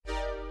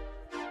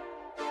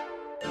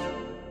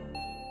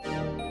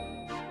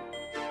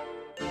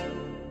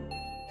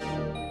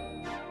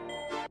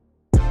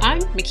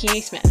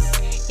McKinney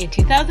Smith. In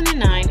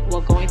 2009,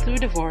 while going through a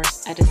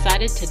divorce, I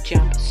decided to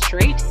jump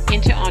straight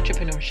into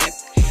entrepreneurship.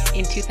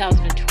 In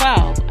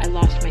 2012, I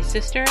lost my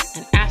sister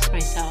and asked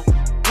myself,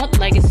 what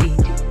legacy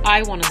do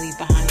I want to leave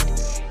behind?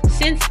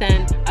 Since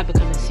then, I've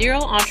become a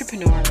serial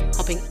entrepreneur,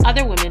 helping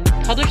other women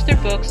publish their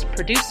books,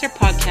 produce their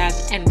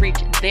podcasts, and reach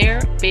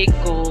their big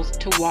goals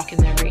to walk in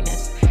their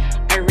greatness.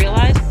 I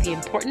realized the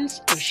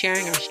importance of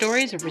sharing our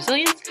stories of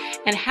resilience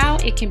and how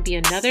it can be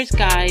another's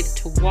guide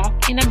to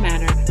walk in a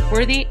manner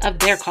worthy of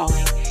their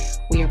calling.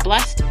 We are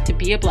blessed to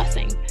be a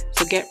blessing,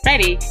 so get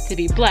ready to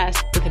be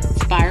blessed with an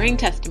inspiring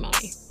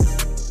testimony.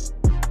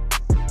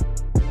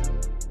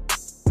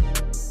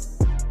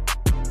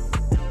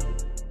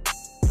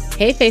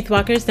 Hey Faith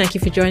Walkers, thank you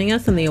for joining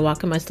us on the A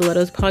Walk in My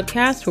Stilettos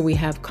podcast, where we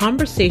have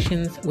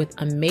conversations with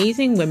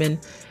amazing women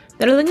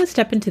that are willing to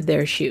step into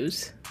their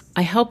shoes.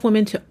 I help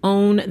women to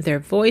own their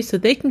voice so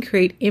they can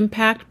create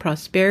impact,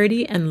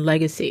 prosperity, and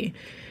legacy.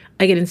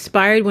 I get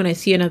inspired when I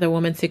see another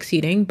woman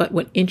succeeding, but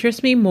what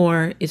interests me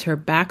more is her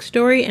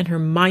backstory and her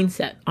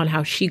mindset on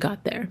how she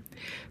got there.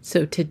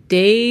 So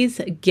today's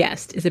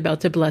guest is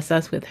about to bless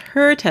us with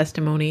her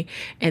testimony,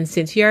 and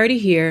since you're already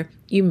here,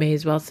 you may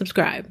as well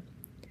subscribe.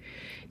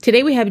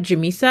 Today we have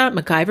Jamisa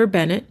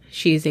McIvor-Bennett.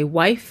 She is a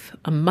wife,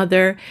 a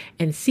mother,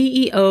 and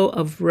CEO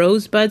of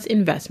Rosebuds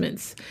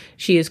Investments.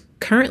 She is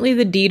currently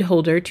the deed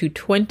holder to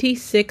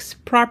 26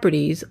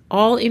 properties,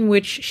 all in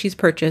which she's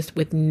purchased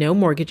with no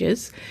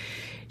mortgages.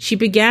 She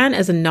began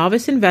as a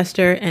novice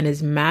investor and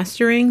is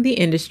mastering the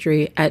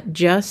industry at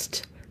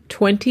just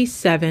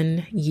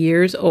 27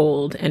 years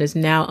old and is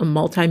now a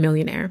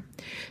multimillionaire.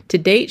 To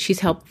date,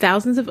 she's helped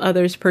thousands of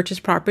others purchase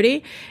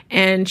property,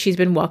 and she's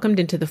been welcomed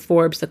into the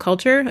Forbes The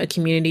Culture, a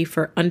community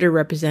for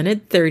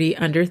underrepresented 30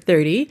 under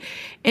 30,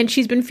 and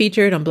she's been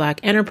featured on Black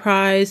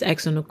Enterprise,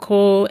 Exo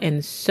Nicole,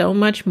 and so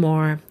much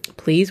more.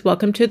 Please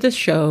welcome to the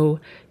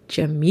show,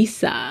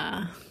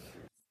 Jamisa.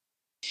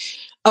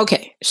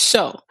 Okay,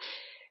 so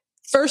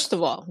first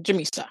of all,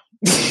 Jamisa,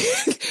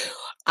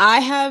 I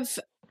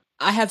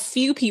have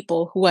few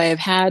people who I have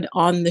had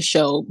on the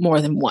show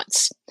more than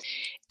once,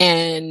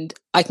 and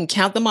I can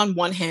count them on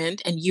one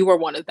hand, and you are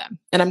one of them.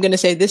 And I'm going to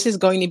say this is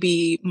going to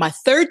be my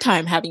third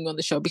time having you on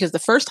the show, because the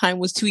first time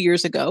was 2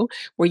 years ago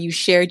where you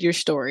shared your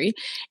story.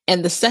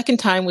 And the second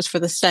time was for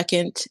the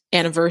second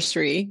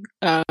anniversary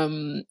of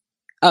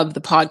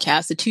the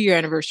podcast, the 2-year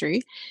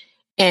anniversary.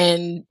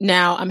 And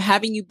now I'm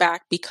having you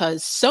back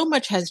because so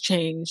much has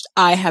changed.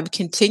 I have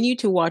continued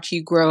to watch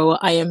you grow.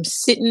 I am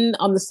sitting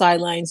on the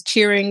sidelines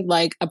cheering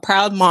like a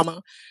proud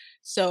mama.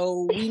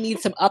 So we need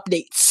some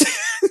updates.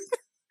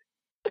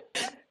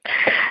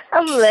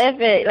 I'm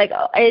laughing. Like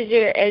as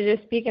you're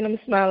speaking, I'm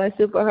smiling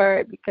super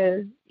hard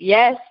because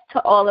yes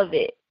to all of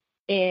it.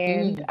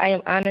 And I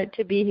am honored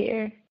to be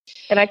here.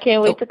 And I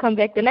can't wait to come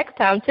back the next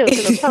time too,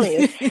 because I'm telling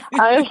you,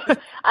 I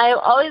am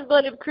always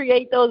going to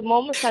create those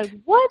moments like,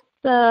 what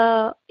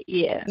the,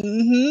 yeah.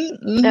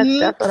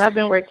 That's what I've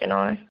been working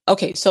on.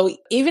 Okay, so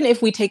even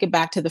if we take it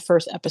back to the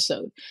first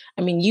episode,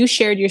 I mean, you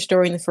shared your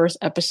story in the first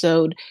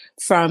episode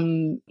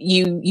from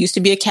you used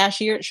to be a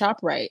cashier at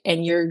ShopRite,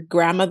 and your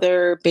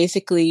grandmother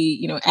basically,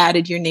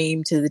 added your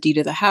name to the deed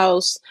of the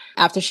house.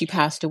 After she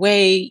passed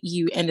away,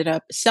 you ended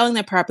up selling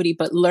that property,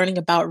 but learning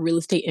about real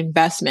estate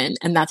investment,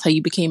 and that's how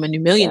you became a new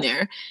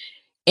millionaire.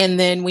 Yeah. And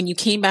then when you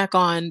came back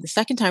on the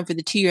second time for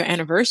the 2-year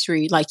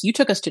anniversary, like you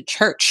took us to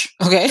church,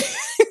 okay?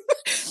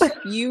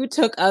 You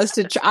took us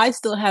to, I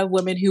still have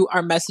women who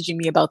are messaging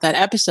me about that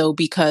episode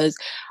because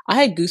I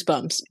had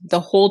goosebumps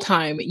the whole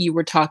time you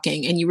were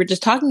talking, and you were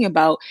just talking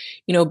about,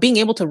 being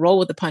able to roll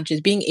with the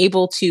punches, being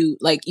able to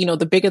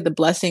the bigger the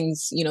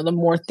blessings, the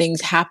more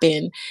things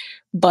happen.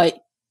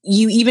 But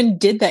you even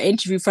did that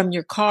interview from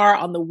your car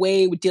on the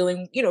way with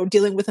dealing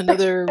with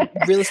another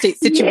real estate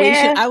situation.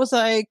 Yeah. I was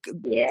like,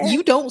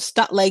 You don't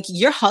stop. Like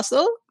your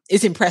hustle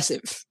is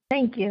impressive.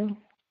 Thank you.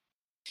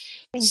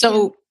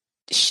 So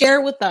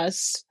share with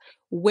us,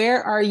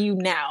 where are you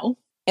now,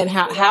 and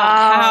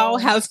how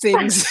have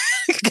things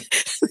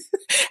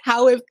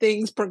how have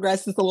things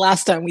progressed since the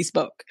last time we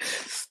spoke?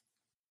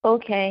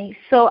 Okay,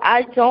 so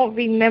I don't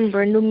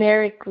remember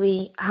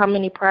numerically how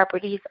many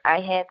properties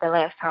I had the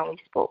last time we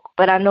spoke,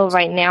 but I know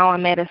right now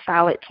I'm at a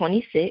solid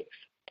 26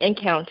 and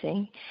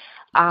counting.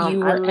 You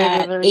were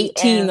at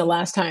 18 the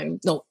last time.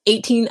 No,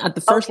 18 at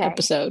the first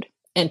episode,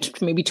 and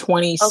maybe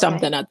 20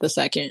 something at the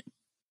second.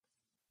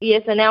 Yeah,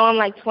 so now I'm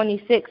like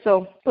 26.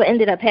 So what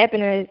ended up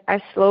happening is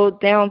I slowed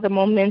down the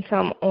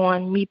momentum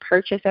on me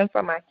purchasing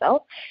for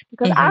myself,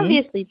 because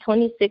obviously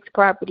 26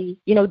 properties,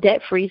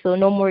 debt-free, so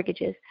no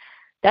mortgages.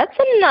 That's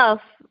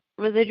enough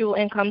residual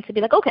income to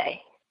be like,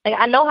 okay, like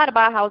I know how to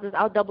buy houses.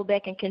 I'll double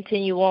back and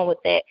continue on with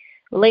that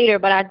later.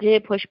 But I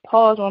did push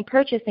pause on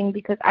purchasing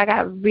because I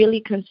got really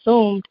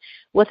consumed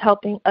with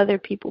helping other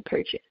people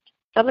purchase.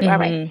 So I was like, all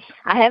right,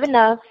 I have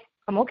enough.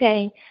 I'm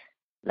okay.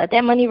 Let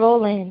that money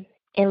roll in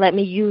and let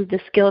me use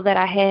the skill that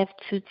I have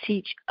to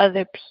teach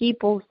other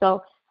people.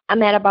 So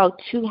I'm at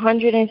about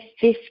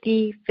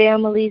 250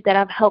 families that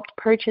I've helped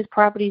purchase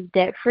properties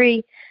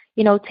debt-free.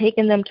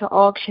 taking them to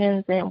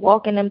auctions and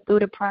walking them through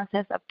the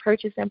process of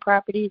purchasing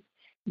properties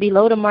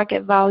below the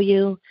market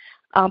value,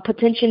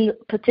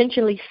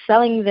 potentially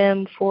selling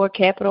them for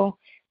capital,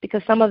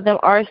 because some of them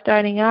are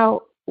starting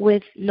out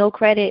with no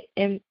credit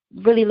and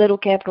really little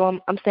capital.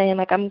 I'm saying,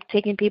 like, I'm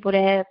taking people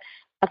that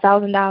have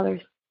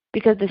 $1,000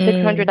 because the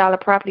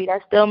 $600 property,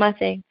 that's still my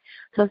thing.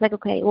 So it's like,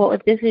 okay, well,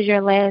 if this is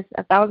your last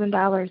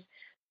 $1,000,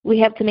 we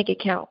have to make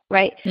it count,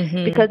 right?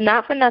 Because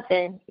not for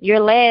nothing, your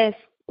last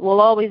will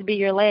always be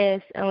your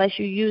last unless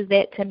you use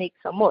that to make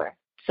some more.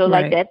 So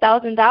like that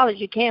 $1,000,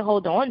 you can't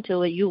hold on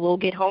to it. You will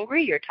get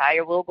hungry. Your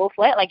tire will go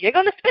flat. Like, you're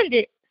going to spend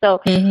it. So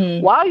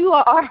while you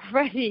are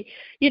already,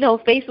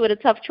 faced with a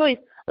tough choice,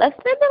 let's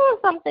spend it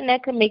on something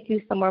that could make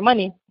you some more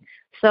money.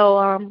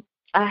 So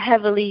I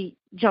heavily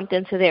jumped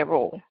into that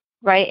role,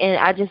 right? And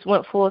I just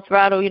went full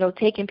throttle,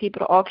 taking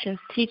people to auctions,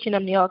 teaching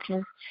them the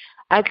auctions.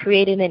 I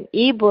created an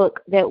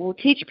ebook that will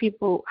teach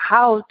people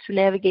how to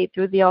navigate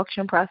through the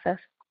auction process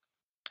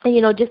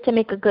and, just to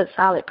make a good,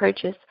 solid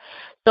purchase.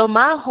 So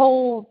my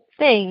whole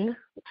thing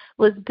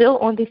was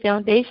built on the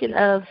foundation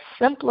of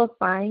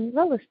simplifying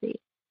real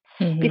estate,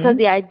 because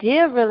the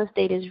idea of real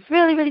estate is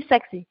really, really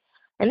sexy.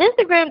 And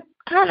Instagram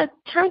kind of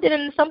turned it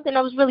into something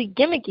that was really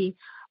gimmicky.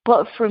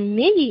 But for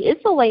me,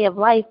 it's a way of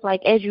life.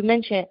 Like, as you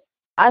mentioned,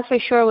 I for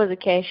sure was a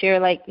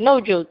cashier. Like,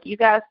 no joke. You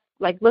guys,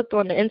 looked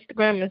on the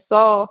Instagram and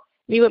saw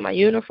me with my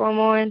uniform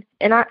on.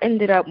 And I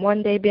ended up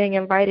one day being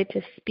invited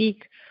to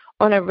speak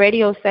on a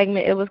radio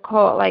segment. It was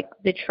called,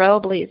 the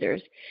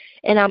Trailblazers.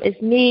 And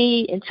it's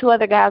me and two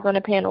other guys on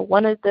the panel.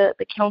 One is the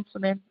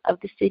councilman of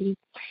the city,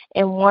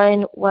 and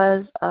one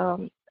was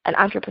an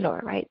entrepreneur,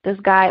 right? This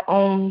guy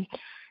owned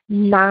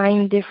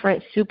 9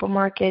 different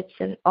supermarkets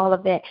and all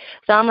of that.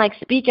 So I'm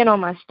speaking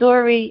on my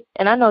story,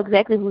 and I know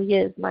exactly who he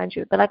is, mind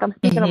you, but I'm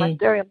speaking on my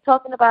story. I'm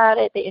talking about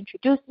it. They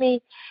introduced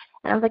me,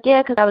 and I was like,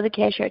 yeah, because I was a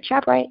cashier at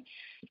ShopRite.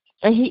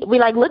 And we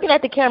looking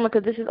at the camera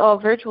because this is all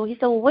virtual. He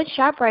said, well, what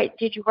ShopRite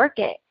did you work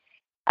at?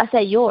 I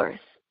said, yours.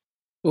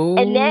 Ooh.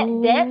 And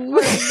that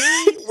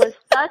for me was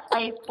such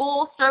a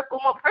full circle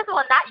moment. First of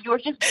all, not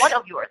yours, just one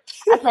of yours.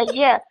 I said,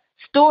 yeah.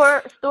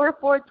 Store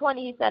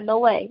 420. He said, no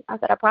way. I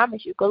said, I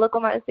promise you. Go look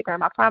on my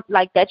Instagram. I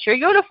promise. That's your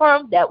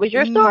uniform. That was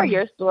your store.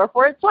 Your store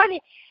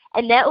 420.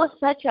 And that was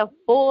such a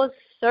full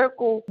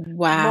circle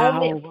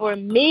moment for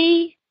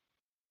me.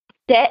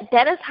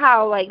 That is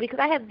how, because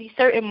I have these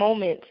certain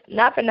moments.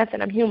 Not for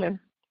nothing, I'm human.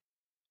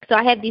 So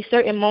I have these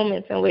certain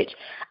moments in which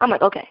I'm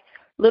like, okay,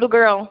 little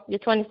girl, you're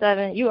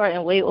 27. You are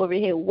in way over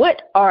here.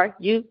 What are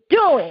you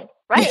doing?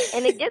 Right?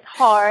 And it gets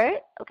hard,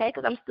 okay,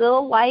 because I'm still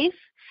a wife.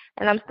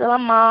 And I'm still a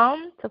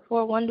mom to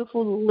 4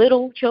 wonderful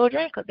little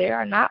children, because they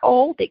are not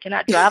old. They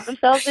cannot drive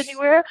themselves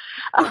anywhere.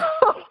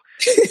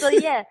 So,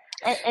 yeah.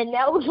 And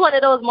that was one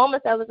of those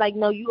moments I was like,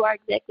 no, you are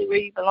exactly where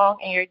you belong,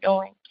 and you're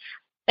doing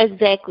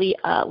exactly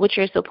what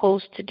you're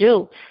supposed to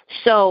do.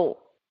 So,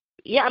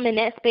 yeah, I'm in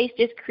that space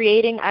just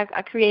creating. I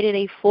created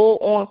a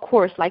full-on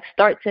course,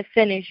 start to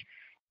finish.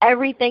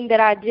 Everything that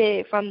I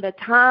did from the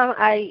time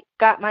I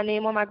got my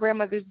name on my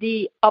grandmother's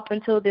deed up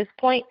until this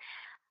point,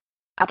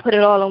 I put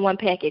it all in one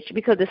package,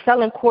 because the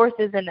selling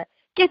courses and the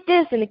get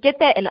this and the get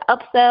that and the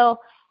upsell,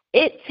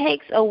 it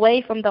takes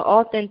away from the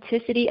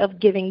authenticity of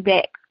giving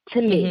back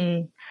to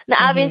me. Now,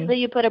 obviously,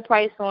 you put a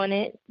price on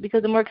it,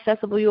 because the more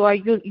accessible you are,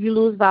 you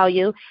lose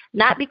value,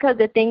 not because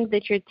the things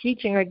that you're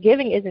teaching or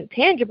giving isn't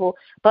tangible,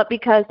 but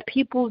because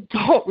people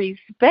don't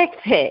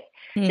respect it.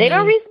 They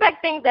don't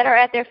respect things that are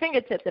at their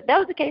fingertips. If that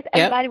was the case,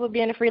 everybody would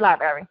be in a free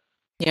library.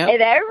 If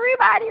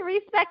everybody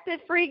respected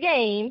free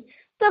game,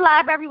 the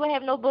library will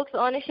have no books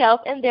on the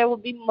shelf, and there will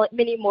be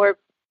many more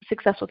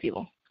successful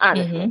people,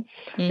 honestly.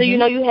 So, you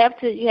have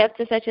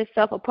to set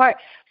yourself apart.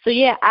 So,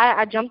 yeah,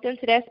 I jumped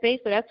into that space.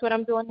 So that's what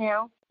I'm doing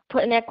now,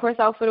 putting that course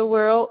out for the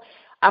world.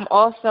 I'm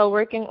also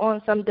working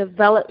on some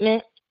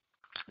development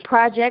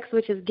projects,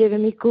 which is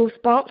giving me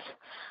goosebumps.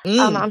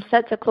 I'm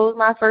set to close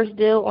my first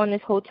deal on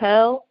this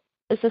hotel.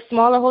 It's a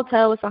smaller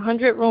hotel. It's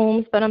 100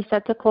 rooms, but I'm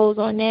set to close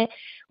on that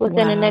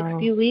within the next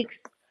few weeks.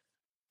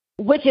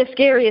 Which is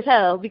scary as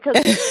hell, because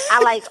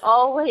I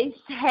always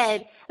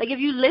said, if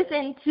you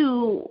listen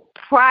to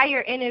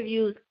prior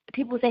interviews,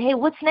 people say, hey,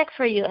 what's next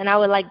for you? And I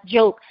would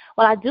joke,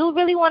 well, I do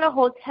really want a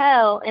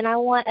hotel, and I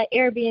want an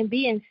Airbnb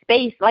in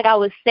space. I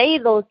would say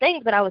those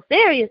things, but I was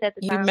serious at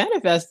the time. You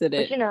manifested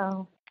it.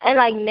 But,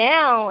 and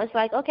now it's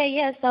okay,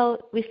 yeah,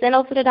 so we sent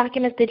over the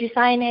documents. Did you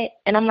sign it?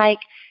 And I'm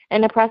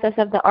in the process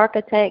of the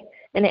architect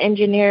and the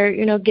engineer,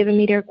 giving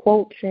me their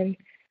quotes and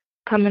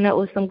coming up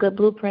with some good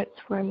blueprints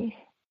for me.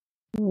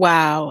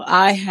 Wow,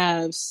 I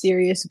have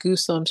serious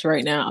goosebumps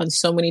right now on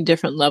so many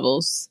different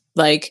levels.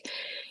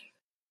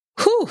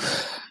 Whew.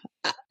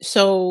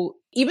 So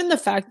even the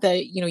fact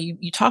that,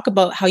 you talk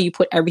about how you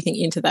put everything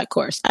into that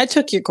course. I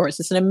took your course.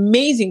 It's an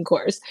amazing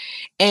course.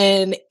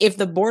 And if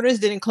the borders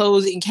didn't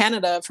close in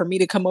Canada for me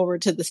to come over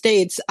to the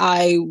States,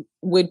 I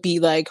would be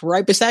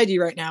right beside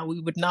you right now. We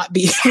would not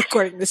be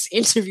recording this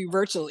interview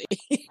virtually.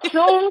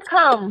 Soon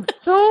come.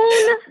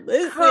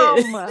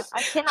 I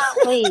cannot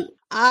wait.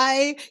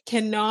 I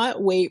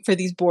cannot wait for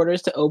these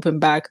borders to open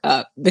back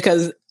up,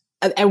 because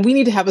and we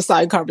need to have a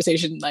side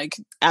conversation like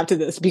after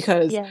this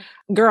because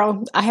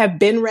girl, I have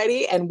been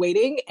ready and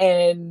waiting,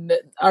 and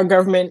our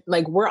government,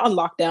 like we're on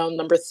lockdown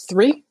number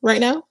 3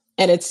 right now,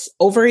 and it's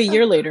over a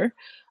year later.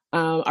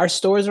 Our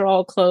stores are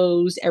all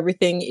closed.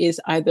 Everything is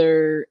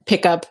either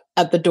pick up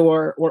at the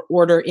door or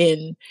order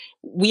in.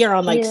 We are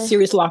on like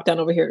serious lockdown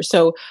over here.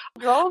 So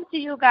drove to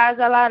you guys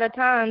a lot of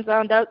times.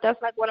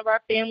 That's like one of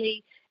our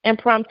family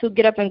impromptu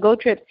get up and go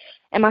trips.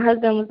 And my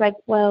husband was like,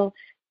 well,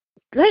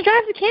 let's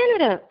drive to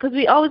Canada because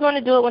we always want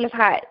to do it when it's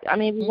hot. I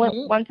mean, we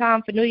went one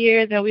time for New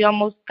Year's and we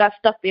almost got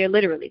stuck there,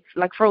 literally,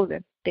 like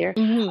frozen there.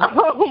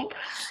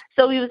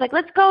 So he was like,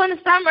 let's go in the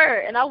summer.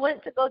 And I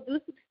went to go do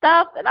some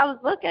stuff, and I was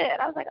looking,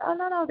 and I was like, oh,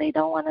 no, they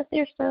don't want us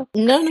there still.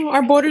 No,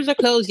 our borders are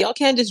closed. Y'all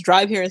can't just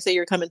drive here and say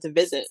you're coming to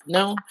visit.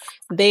 No,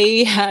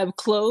 they have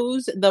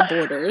closed the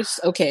borders.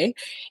 Okay.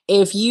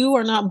 If you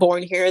are not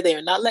born here, they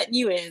are not letting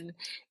you in.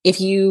 If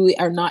you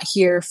are not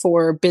here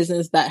for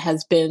business that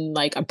has been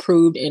like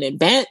approved in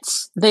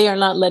advance, they are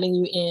not letting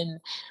you in.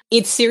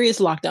 It's serious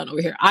lockdown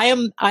over here.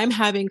 I'm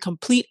having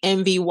complete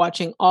envy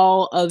watching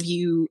all of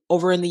you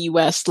over in the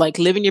US, like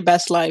living your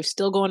best life,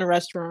 still going to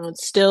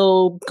restaurants,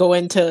 still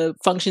going to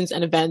functions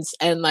and events.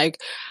 And like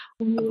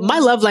my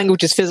love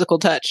language is physical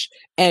touch.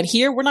 And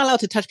here we're not allowed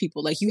to touch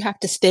people. Like you have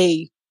to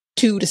stay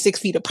 2 to 6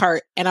 feet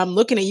apart. And I'm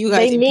looking at you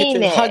guys in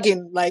pictures,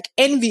 hugging, like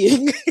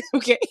envying.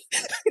 Okay.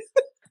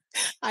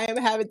 I am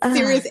having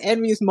serious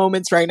envious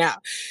moments right now.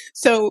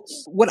 So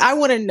what I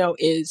want to know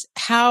is,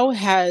 how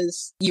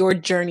has your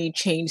journey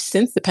changed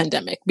since the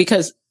pandemic?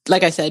 Because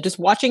like I said, just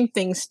watching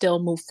things still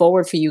move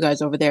forward for you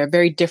guys over there,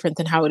 very different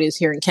than how it is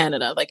here in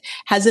Canada. Like,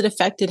 has it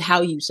affected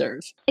how you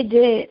serve? It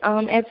did.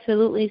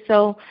 Absolutely.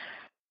 So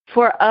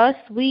for us,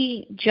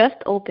 we just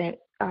opened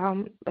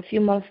a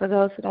few months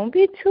ago, so don't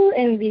be too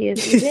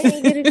envious. We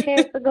didn't get a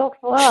chance to go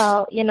full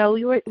out. You know,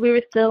 we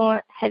were still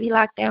on heavy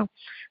lockdown.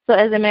 So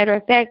as a matter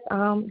of fact,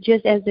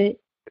 just as it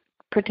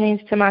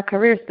pertains to my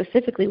career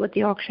specifically with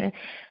the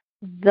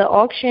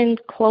auction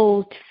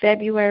closed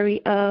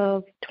February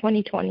of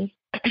 2020.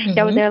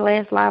 That was their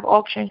last live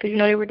auction because, you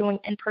know, they were doing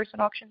in-person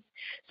auctions.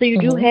 So you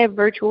do have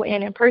virtual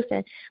and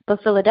in-person.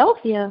 But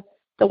Philadelphia,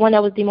 the one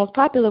that was the most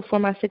popular for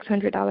my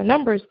 $600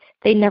 numbers,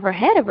 they never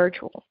had a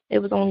virtual. It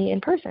was only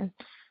in-person.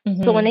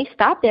 So when they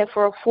stopped that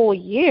for a full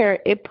year,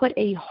 it put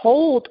a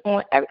hold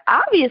on,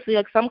 obviously,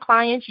 like some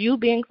clients, you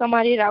being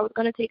somebody that I was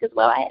going to take as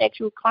well. I had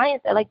actual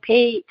clients that like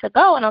paid to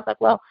go. And I was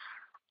like, well,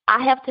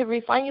 I have to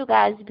refund you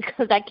guys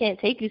because I can't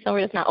take you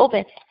somewhere that's not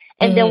open.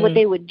 And then what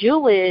they would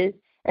do is,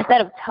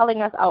 instead of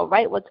telling us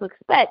outright what to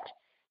expect,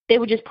 they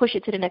would just push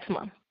it to the next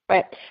month,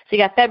 right? So you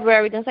got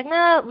February, then it's like,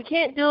 no, we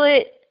can't do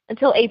it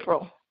until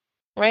April,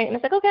 right? And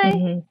it's like,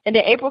 okay. And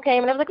then April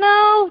came, and I was like,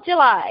 no,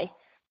 July.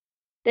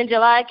 Then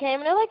July came,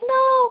 and they're like,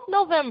 no,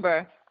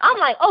 November. I'm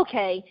like,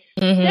 okay.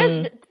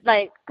 There's,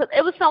 like, cause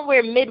it was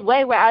somewhere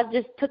midway where I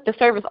just took the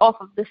service off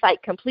of the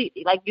site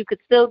completely. Like, you could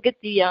still get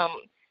the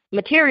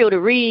material to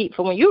read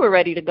for when you were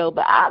ready to go,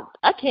 but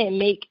I can't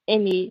make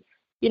any,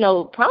 you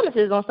know,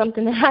 promises on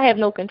something that I have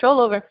no control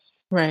over.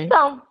 Right.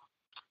 So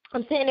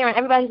I'm sitting there, and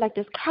everybody's like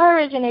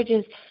discouraged, and they're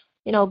just,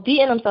 you know,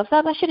 beating themselves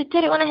up. I should have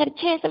did it when I had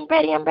a chance. I'm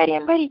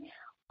ready.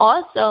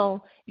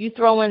 Also, you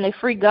throw in the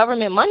free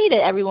government money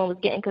that everyone was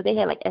getting because they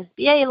had like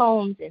SBA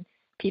loans and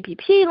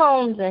PPP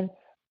loans and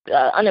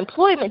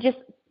unemployment. Just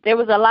there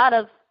was a lot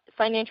of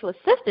financial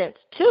assistance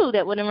too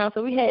that went around.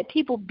 So we had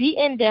people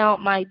beating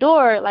down my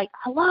door like,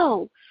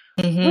 hello,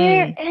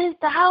 where is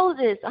the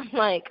houses? I'm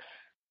like,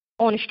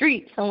 on the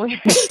street somewhere,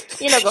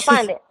 you know, go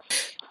find it.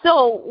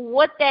 So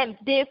what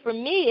that did for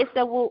me is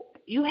that, well,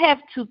 you have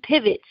to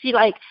pivot. See,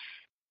 like,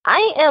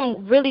 I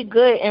am really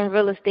good in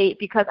real estate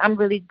because I'm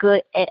really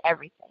good at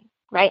everything,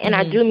 right? And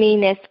I do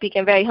mean that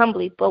speaking very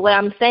humbly. But what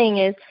I'm saying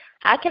is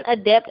I can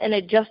adapt and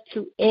adjust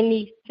to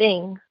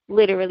anything,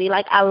 literally.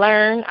 Like, I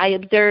learn, I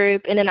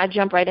observe, and then I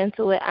jump right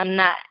into it. I'm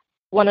not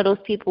one of those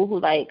people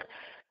who, like,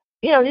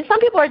 you know, some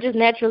people are just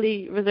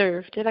naturally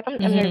reserved. They're like, I'm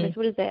nervous.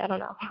 What is that? I don't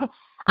know.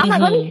 I'm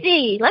like, let me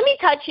see. Let me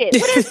touch it.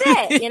 What is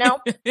that? You know?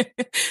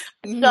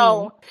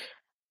 So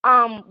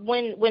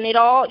when it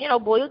all, you know,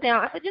 boiled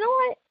down, I said, you know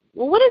what?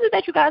 Well, what is it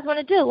that you guys want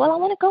to do? Well, I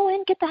want to go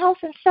in, get the house,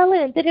 and sell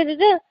it, and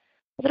da-da-da-da. I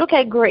said,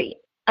 okay, great.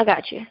 I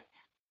got you.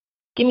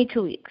 Give me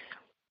 2 weeks.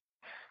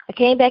 I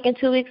came back in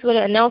 2 weeks with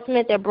an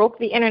announcement that broke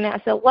the internet.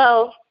 I said,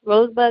 well,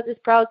 Rosebud is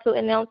proud to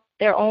announce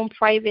their own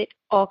private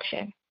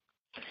auction.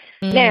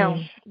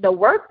 Now, the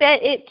work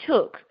that it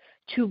took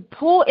to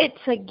pull it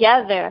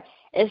together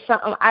is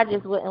something I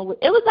just wouldn't.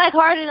 It was like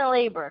harder than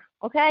labor,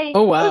 okay?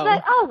 Oh, wow.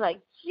 I was like,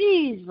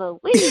 geez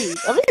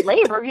Louise. At least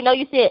labor, you know,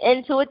 you see an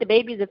end to it. The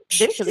baby's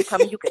eventually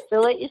coming. You can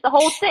feel it. It's the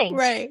whole thing.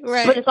 Right.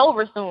 But it's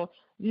over soon.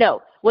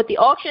 No. With the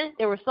auction,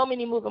 there were so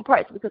many moving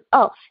parts because,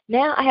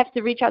 now I have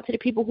to reach out to the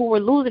people who were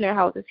losing their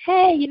houses.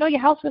 Hey, you know,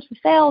 your house was for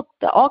sale.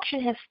 The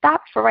auction has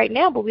stopped for right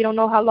now, but we don't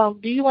know how long.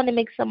 Do you want to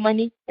make some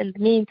money in the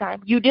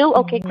meantime? You do?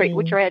 Okay, great.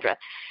 What's your address?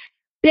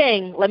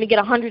 Bang, let me get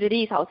 100 of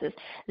these houses.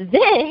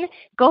 Then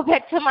go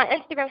back to my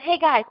Instagram. Hey,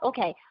 guys,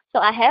 okay, so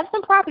I have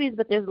some properties,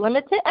 but there's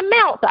limited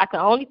amount, so I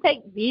can only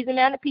take these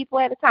amount of people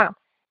at a time.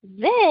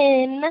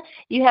 Then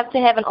you have to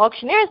have an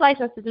auctioneer's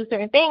license to do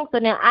certain things. So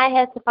now I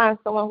had to find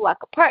someone who I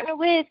could partner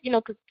with,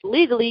 because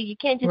legally you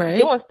can't just be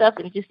doing stuff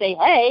and just say,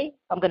 hey,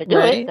 I'm going to do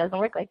it. It doesn't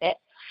work like that.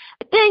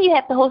 But then you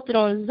have to host it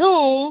on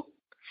Zoom.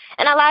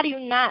 And a lot of you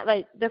not,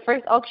 like the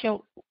first auction,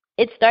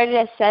 it started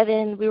at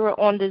 7. We were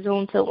on the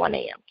Zoom till 1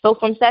 a.m. So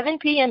from 7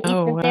 p.m.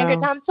 Eastern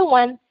Standard Time to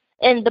 1,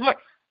 and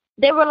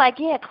they were like,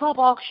 yeah, club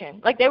auction.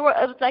 Like it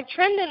was like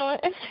trending on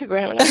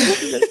Instagram. Like,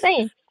 this is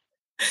insane.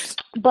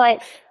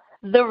 But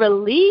the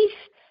relief,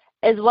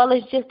 as well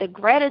as just the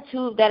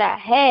gratitude that I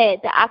had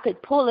that I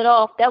could pull it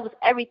off, that was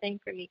everything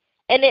for me.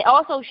 And it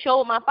also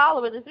showed my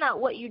followers it's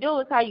not what you do,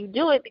 it's how you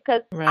do it,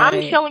 because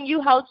I'm showing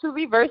you how to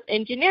reverse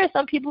engineer.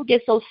 Some people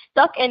get so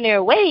stuck in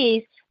their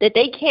ways that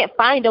they can't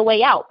find a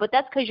way out, but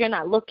that's because you're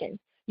not looking.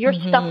 You're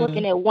stuck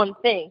looking at one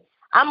thing.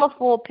 I'm a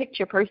full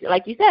picture person,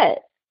 like you said.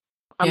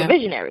 I'm a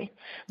visionary.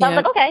 So I was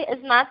like, okay,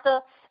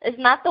 it's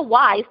not the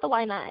why, it's the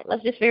why not.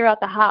 Let's just figure out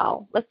the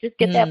how. Let's just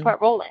get that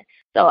part rolling.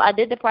 So I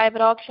did the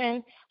private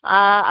auction.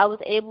 I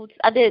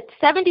did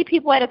 70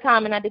 people at a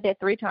time, and I did that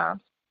 3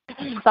 times.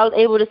 So I was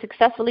able to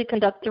successfully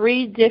conduct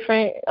 3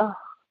 different,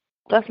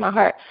 bless my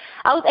heart.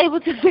 I was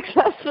able to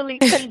successfully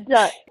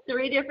conduct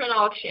 3 different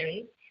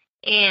auctions,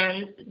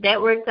 and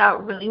that worked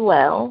out really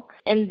well.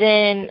 And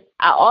then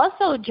I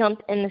also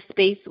jumped in the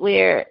space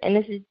where, and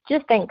this is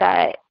just thank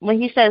God, when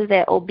he says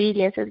that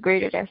obedience is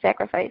greater than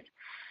sacrifice.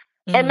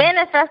 And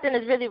manifesting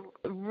is really,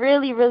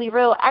 really, really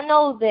real. I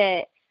know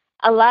that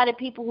a lot of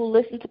people who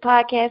listen to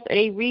podcasts or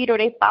they read or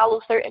they follow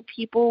certain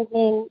people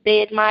who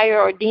they admire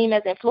or deem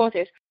as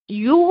influencers,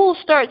 you will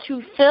start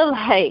to feel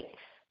like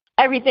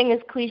everything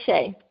is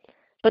cliche.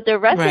 But the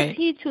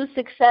recipe to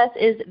success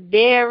is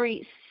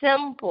very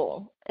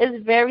simple.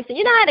 It's very simple.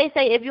 You know how they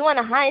say if you want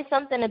to hide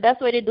something, the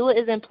best way to do it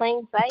is in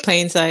plain sight?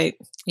 Plain sight.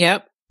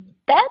 Yep.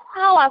 That's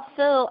how I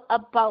feel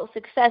about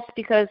success,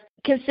 because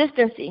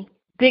consistency,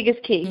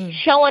 biggest key.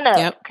 Showing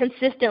up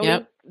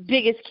consistently,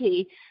 biggest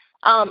key.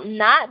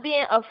 Not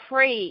being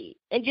afraid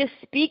and just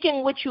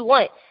speaking what you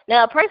want.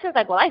 Now, a person's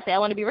like, well, I say I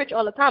want to be rich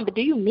all the time, but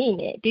do you mean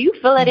it? Do you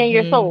feel it in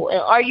your soul?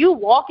 And are you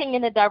walking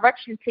in the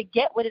direction to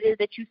get what it is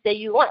that you say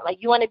you want? Like,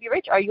 you want to be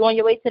rich? Are you on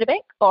your way to the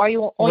bank, or are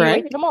you on your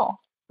way to the mall?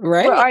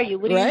 Where are you?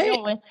 What are you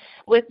doing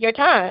with your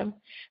time?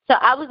 So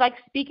I was like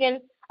speaking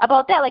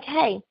about that, like,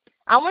 hey,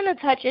 I want to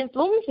touch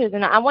influencers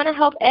and I want to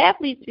help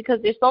athletes,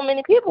 because there's so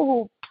many people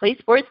who play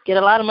sports, get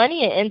a lot of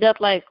money, and end up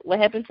like what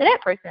happened to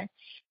that person.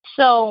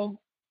 So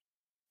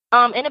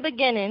in the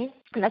beginning,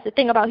 and that's the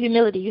thing about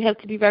humility, you have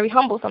to be very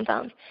humble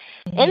sometimes.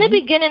 In the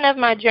beginning of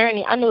my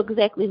journey, I knew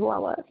exactly who I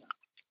was.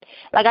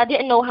 Like, I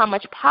didn't know how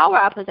much power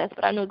I possessed,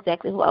 but I knew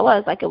exactly who I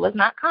was. Like, it was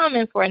not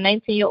common for a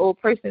 19-year-old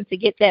person to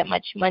get that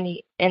much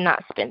money and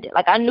not spend it.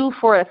 Like, I knew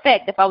for a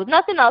fact if I was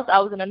nothing else, I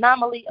was an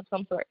anomaly of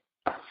some sort.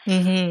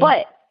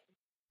 But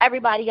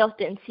everybody else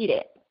didn't see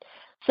that.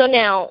 So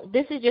now,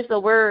 this is just a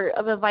word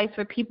of advice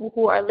for people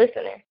who are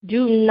listening.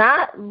 Do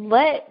not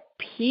let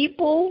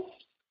people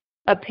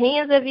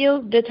opinions of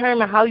you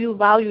determine how you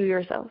value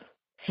yourself.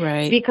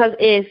 Because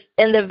if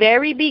in the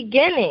very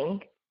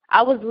beginning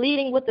I was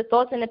leading with the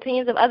thoughts and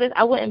opinions of others,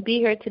 I wouldn't be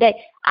here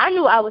today. I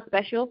knew I was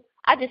special.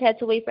 I just had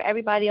to wait for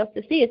everybody else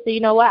to see it. So you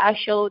know what? I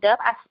showed up.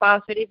 I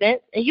sponsored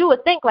events. And you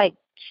would think, like,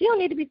 people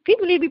need to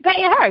be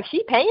paying her.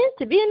 She paying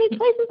to be in these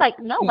places? Like,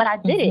 no, but I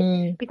did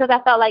it because I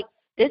felt like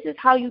this is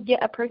how you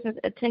get a person's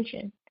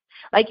attention.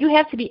 Like, you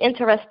have to be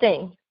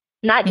interesting.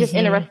 Not just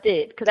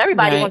interested, because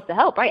everybody wants to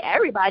help, right?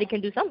 Everybody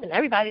can do something.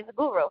 Everybody's a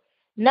guru.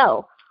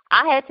 No,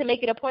 I had to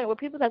make it a point where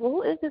people are like, well,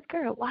 who is this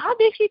girl? Well, how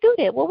did she do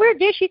that? Well, where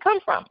did she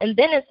come from? And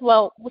then it's,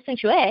 well,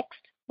 since you asked,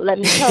 let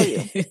me tell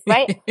you,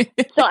 right?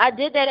 So I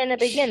did that in the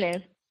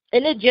beginning,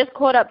 and it just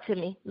caught up to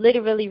me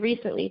literally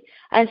recently.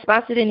 I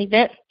sponsored an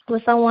event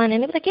with someone,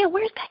 and it was like, yeah,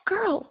 where's that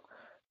girl?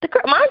 The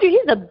girl, mind you,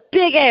 he's a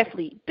big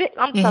athlete.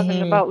 I'm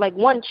talking about, like,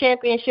 won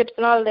championships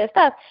and all of that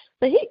stuff.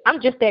 But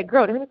I'm just that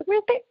girl. And he was like,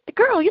 where's the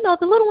girl? You know,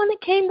 the little one that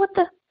came with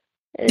the...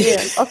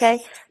 Yeah, okay.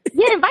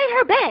 Yeah, invite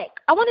her back.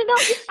 I want to know.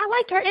 I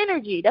liked her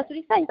energy. That's what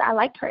he says. I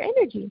liked her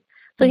energy.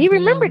 So he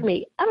remembered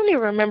me. I don't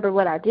even remember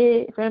what I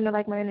did for him to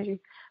like my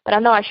energy. But I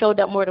know I showed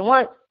up more than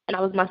once, and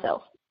I was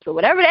myself. So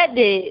whatever that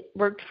did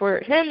worked for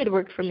him, it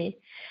worked for me.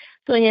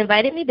 So he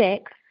invited me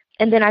back,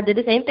 and then I did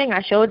the same thing.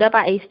 I showed up.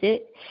 I aced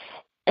it.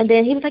 And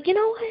then he was like, you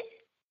know what?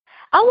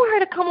 I want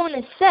her to come on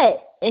the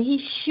set, and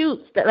he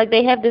shoots. Like,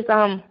 they have this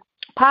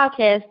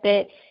podcast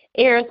that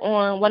airs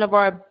on one of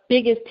our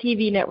biggest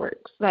TV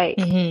networks. Like,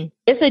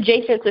 it's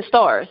adjacent to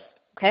Stars,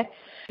 okay?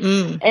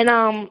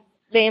 And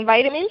they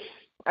invited me.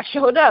 I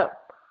showed up.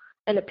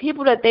 And the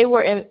people that they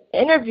were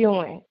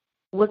interviewing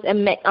was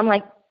I'm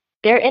like,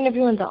 they're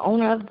interviewing the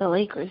owner of the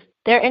Lakers.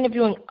 They're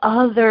interviewing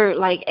other,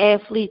 like,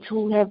 athletes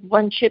who have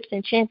won chips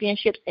and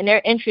championships, and they're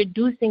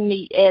introducing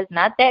me as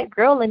not that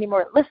girl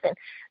anymore. Listen,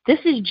 this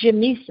is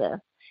Jamisa.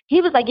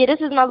 He was like, yeah,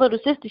 this is my little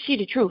sister. She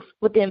the truth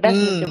with the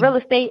investments, the real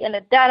estate, and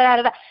the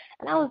da-da-da-da.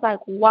 And I was like,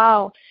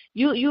 wow,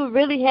 you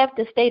really have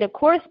to stay the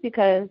course,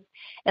 because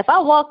if I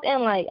walked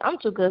in like, I'm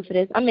too good for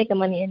this, I'm making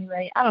money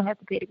anyway, I don't have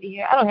to pay to be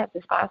here, I don't have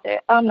to sponsor,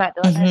 I'm not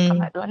doing this, I'm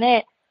not doing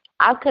that,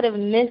 I could have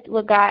missed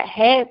what God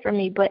had for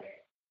me. But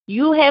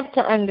you have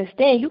to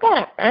understand, you got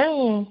to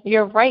earn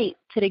your right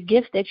to the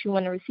gift that you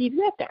want to receive.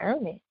 You have to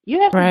earn it.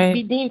 You have to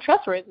be deemed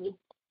trustworthy.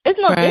 It's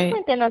no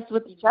different than us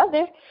with each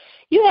other.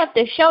 You have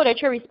to show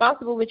that you're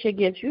responsible with your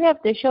gifts. You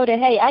have to show that,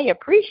 hey, I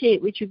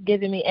appreciate what you've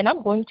given me, and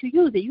I'm going to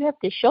use it. You have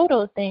to show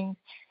those things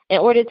in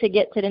order to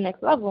get to the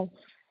next level.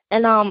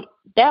 And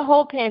that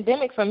whole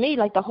pandemic for me,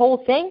 like the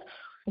whole thing,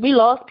 we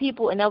lost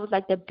people, and that was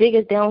like the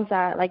biggest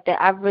downside, like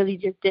that I really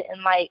just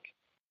didn't like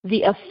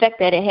the effect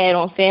that it had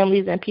on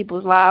families and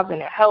people's lives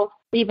and their health,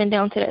 even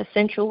down to the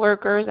essential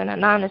workers and the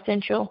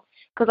non-essential.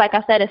 Because like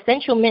I said,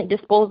 essential meant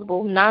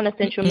disposable,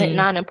 non-essential meant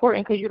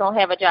non-important because you don't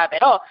have a job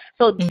at all.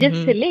 So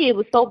just to me, it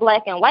was so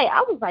black and white. I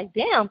was like,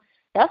 damn,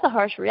 that's a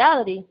harsh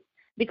reality.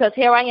 Because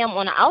here I am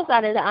on the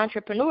outside of the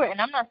entrepreneur,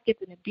 and I'm not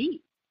skipping a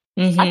beat.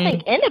 I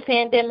think in the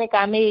pandemic,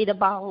 I made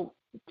about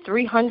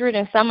 $300,000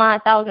 and some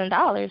odd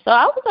 $1,000. So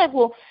I was like,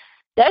 well,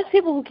 there's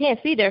people who can't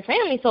see their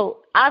family. So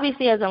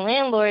obviously, as a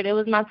landlord, it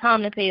was my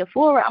time to pay it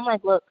forward. I'm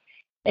like, look,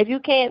 if you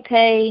can't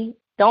pay,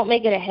 don't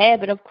make it a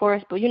habit, of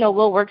course, but,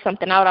 we'll work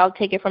something out. I'll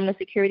take it from the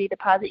security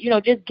deposit.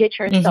 Just get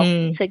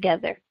yourself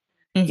together.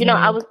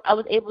 I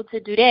was able to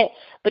do that,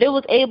 but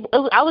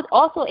I was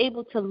also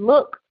able to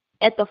look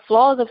at the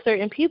flaws of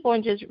certain people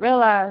and just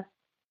realize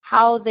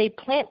how they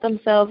plant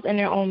themselves in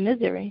their own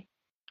misery.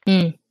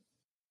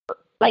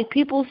 Like,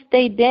 people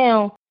stay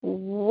down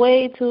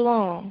way too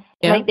long.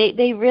 Yeah. Like,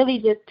 they really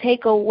just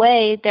take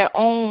away their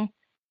own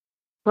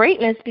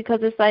greatness, because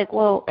it's like,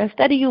 well,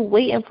 instead of you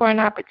waiting for an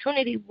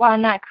opportunity, why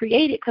not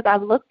create it? Because I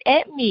looked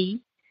at me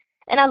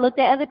and I looked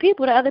at other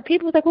people. The other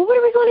people was like, well, what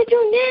are we going to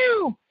do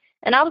now?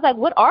 And I was like,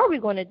 what are we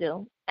going to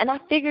do? And I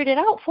figured it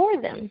out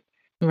for them.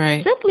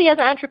 Right. Simply as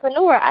an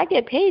entrepreneur, I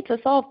get paid to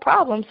solve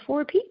problems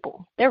for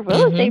people. They're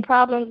real estate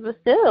problems, but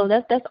still,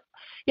 that's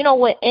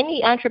what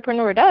any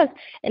entrepreneur does.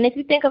 And if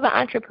you think of an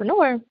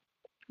entrepreneur,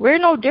 we're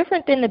no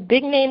different than the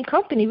big name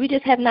company. We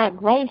just have not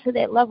grown to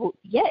that level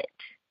yet.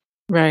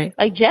 Right.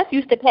 Like Jeff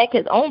used to pack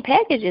his own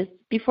packages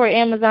before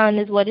Amazon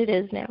is what it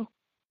is now.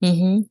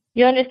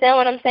 You understand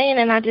what I'm saying?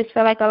 And I just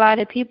feel like a lot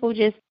of people,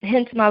 just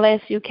hence my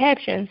last few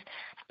captions,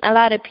 a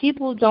lot of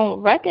people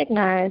don't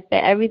recognize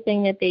that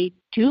everything that they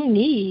do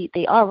need,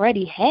 they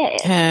already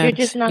have. You're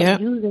just not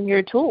using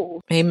your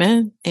tools.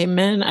 Amen.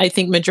 I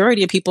think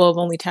majority of people have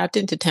only tapped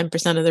into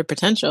 10% of their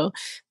potential.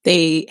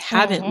 They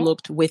haven't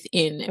looked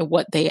within at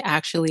what they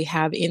actually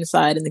have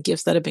inside and the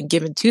gifts that have been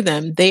given to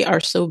them. They are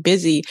so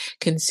busy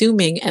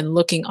consuming and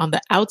looking on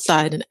the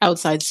outside and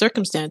outside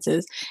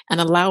circumstances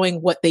and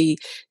allowing what they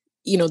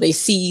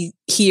see,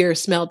 hear,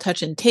 smell,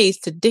 touch, and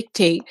taste to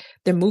dictate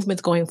their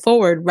movements going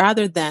forward,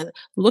 rather than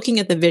looking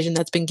at the vision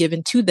that's been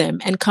given to them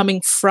and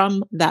coming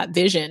from that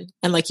vision.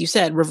 And like you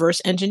said,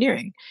 reverse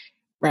engineering,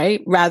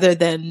 right? Rather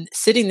than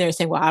sitting there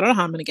saying, well, I don't know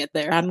how I'm going to get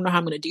there. I don't know how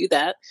I'm going to do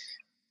that.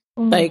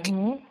 Like,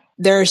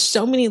 there are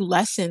so many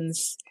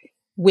lessons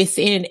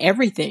within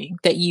everything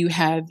that you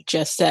have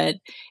just said.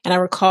 And I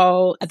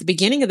recall at the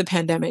beginning of the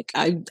pandemic,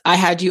 I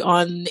had you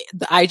on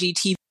the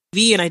IGTV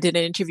and I did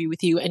an interview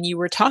with you, and you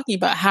were talking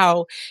about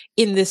how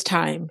in this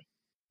time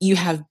you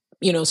have,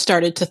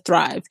 started to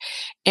thrive.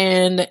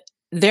 And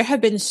there have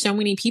been so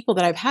many people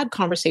that I've had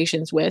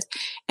conversations with,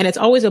 and it's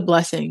always a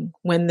blessing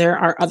when there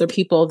are other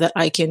people that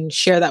I can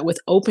share that with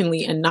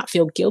openly and not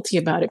feel guilty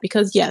about it.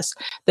 Because yes,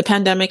 the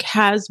pandemic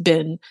has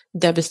been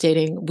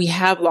devastating. We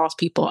have lost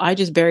people. I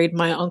just buried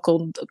my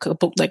uncle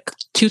like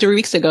 2-3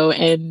 weeks ago,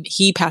 and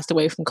he passed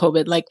away from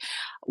COVID. Like,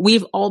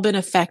 we've all been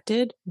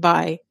affected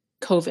by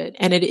COVID,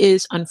 and it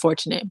is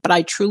unfortunate, but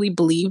I truly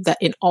believe that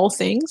in all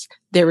things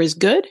there is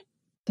good.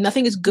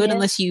 Nothing is good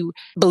unless you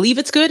believe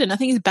it's good, and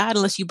nothing is bad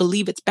unless you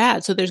believe it's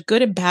bad. So there's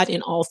good and bad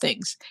in all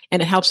things,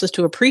 and it helps us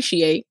to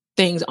appreciate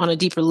things on a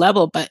deeper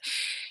level. But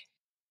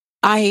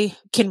I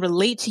can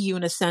relate to you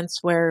in a sense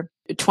where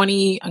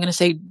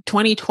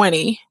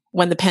 2020,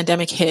 when the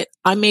pandemic hit,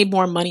 I made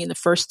more money in the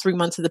first 3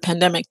 months of the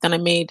pandemic than I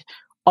made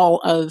all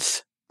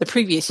of the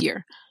previous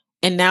year.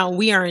 And now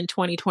we are in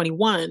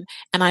 2021,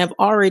 and I have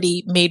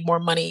already made more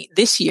money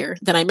this year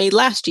than I made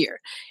last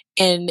year.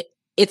 And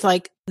it's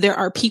like, there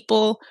are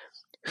people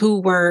who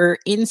were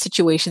in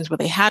situations where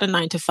they had a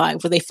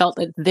 9-to-5, where they felt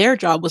that their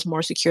job was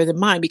more secure than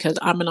mine because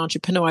I'm an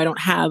entrepreneur. I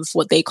don't have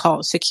what they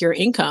call secure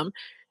income.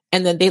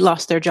 And then they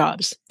lost their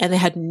jobs and they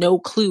had no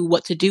clue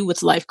what to do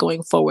with life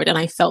going forward. And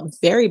I felt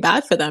very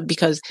bad for them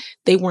because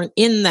they weren't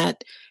in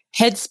that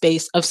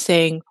headspace of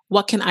saying,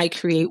 what can I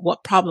create?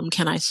 What problem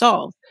can I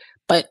solve?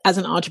 But as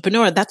an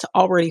entrepreneur, that's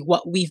already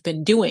what we've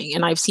been doing.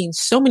 And I've seen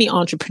so many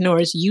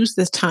entrepreneurs use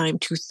this time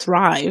to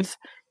thrive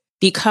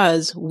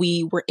because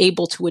we were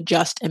able to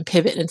adjust and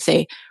pivot and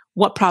say,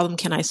 what problem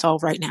can I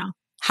solve right now?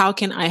 How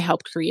can I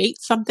help create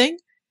something?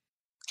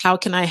 How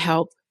can I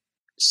help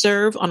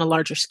serve on a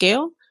larger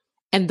scale?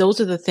 And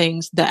those are the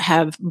things that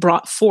have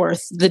brought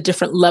forth the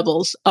different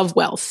levels of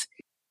wealth.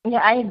 Yeah,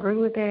 I agree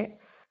with it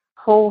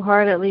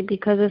wholeheartedly,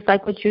 because it's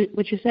like what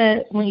you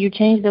said, when you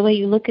change the way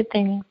you look at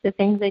things, the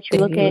things that you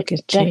look at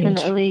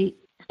definitely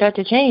start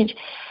to change.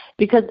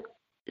 Because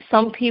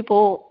some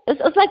people,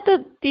 it's like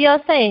the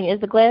saying, is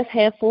the glass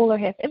half full or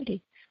half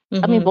empty?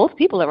 I mean, both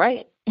people are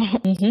right,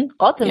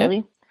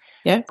 ultimately.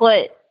 Yeah.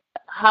 But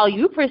how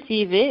you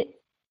perceive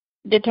it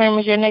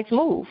determines your next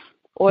move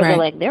or the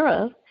lack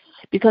thereof.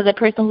 Because a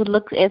person who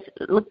looks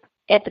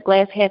at the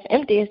glass half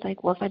empty is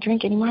like, well, if I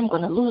drink anymore, I'm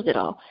going to lose it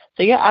all.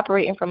 So you're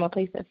operating from a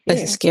place of fear.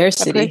 That's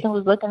scarcity. A person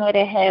who's looking at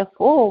it half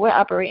full, we're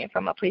operating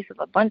from a place of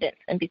abundance.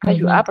 And because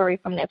you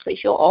operate from that place,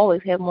 you'll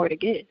always have more to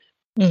give.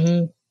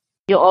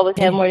 You'll always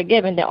have more to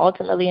give, and then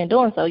ultimately in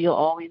doing so, you'll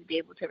always be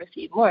able to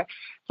receive more.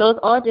 So it's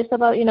all just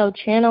about,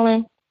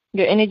 channeling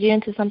your energy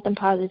into something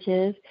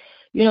positive,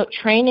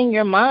 training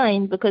your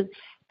mind, because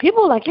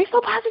people are like, you're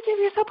so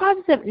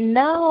positive.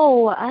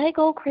 No, I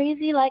go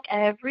crazy like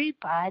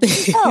everybody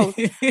else.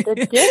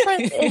 The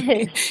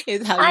difference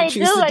is how you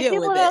choose to deal with it.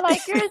 People are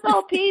like, you're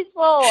so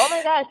peaceful. Oh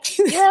my gosh,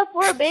 you have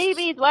 4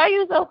 babies. Why are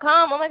you so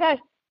calm? Oh my gosh,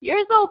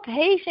 you're so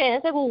patient.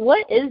 It's like, well,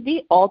 what is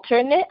the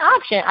alternate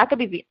option? I could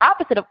be the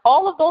opposite of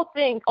all of those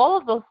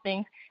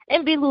things,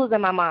 and be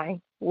losing my mind.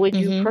 Would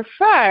you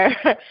prefer?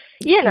 So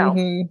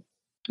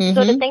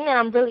the thing that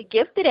I'm really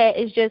gifted at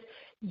is just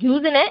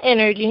using that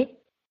energy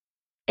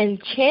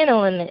and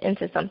channeling it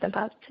into something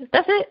positive.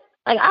 That's it.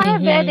 Like, I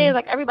have bad days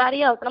like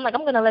everybody else, and I'm like,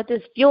 I'm going to let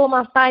this fuel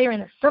my fire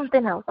into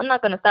something else. I'm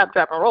not going to stop,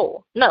 drop, and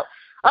roll. No.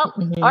 Oh,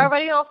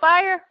 already on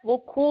fire?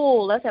 Well,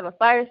 cool. Let's have a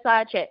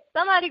fireside chat.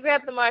 Somebody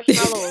grab the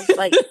marshmallows.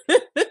 Like,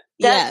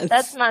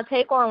 that's my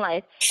take on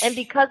life. And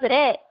because of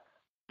that,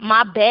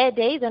 my bad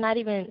days are not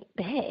even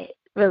bad,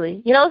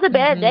 really. It's a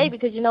bad day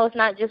because, it's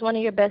not just one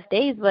of your best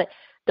days, but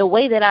the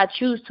way that I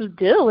choose to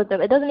deal with them,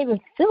 it doesn't even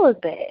feel as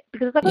bad.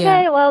 Because it's like,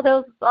 okay, well,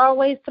 there's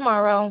always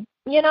tomorrow,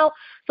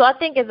 So I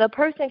think if a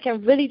person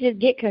can really just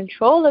get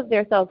control of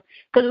themselves,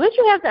 because what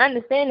you have to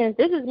understand is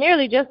this is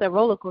merely just a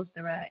roller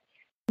coaster ride.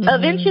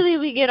 Eventually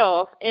we get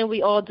off and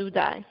we all do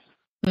die.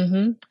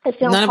 None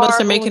of us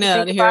are making it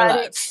out of here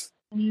alive.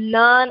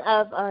 None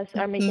of us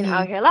are making it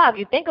out here alive.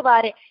 You think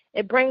about it,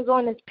 it brings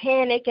on this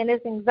panic and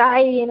this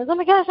anxiety and it's, oh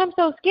my gosh, I'm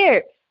so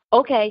scared.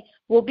 Okay,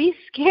 well, be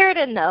scared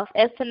enough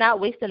as to not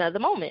waste another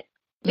moment.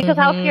 Because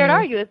how scared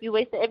are you if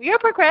you're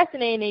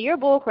procrastinating and you're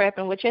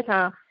bullcrapping with your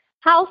time,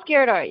 how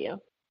scared are you?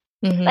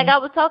 Like, I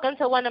was talking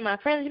to one of my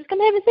friends, she was like,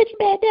 I'm having such a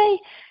bad day.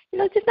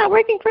 It's just not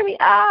working for me.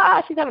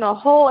 She's having a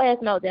whole ass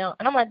meltdown.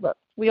 And I'm like, look,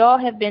 we all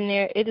have been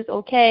there. It is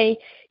okay.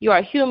 You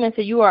are human,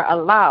 so you are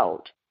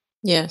allowed.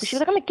 Yes. So she was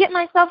like, I'm going to get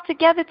myself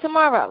together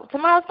tomorrow.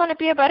 Tomorrow's going to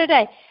be a better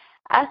day.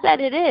 I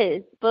said, it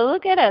is. But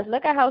look at us.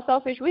 Look at how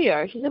selfish we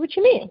are. She said, what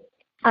you mean?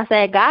 I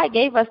said, God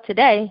gave us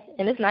today,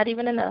 and it's not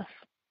even enough.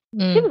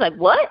 She was like,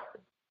 what?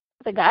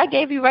 I said, God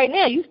gave you right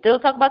now. You still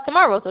talk about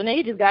tomorrow, so now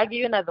you just got to give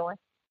you another one.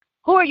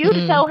 Who are you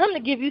to tell him to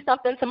give you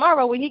something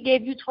tomorrow when he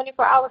gave you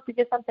 24 hours to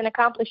get something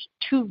accomplished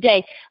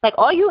today? Like,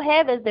 all you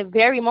have is the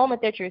very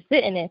moment that you're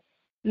sitting in.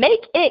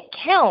 Make it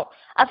count.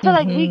 I feel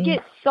like we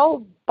get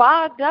so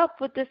bogged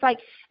up with this, like,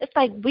 it's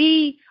like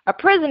we are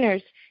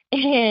prisoners,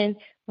 and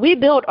we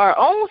build our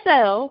own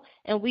cell,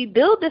 and we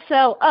build the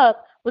cell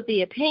up with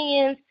the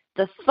opinions,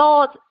 the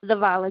thoughts, the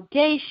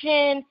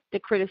validation, the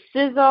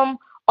criticism,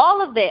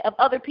 all of that of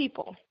other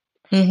people.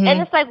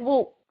 And it's like,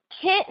 well,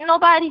 can't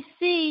nobody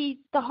see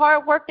the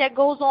hard work that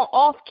goes on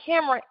off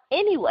camera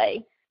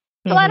anyway?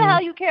 So why the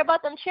hell you care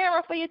about them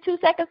cheering for your 2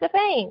 seconds of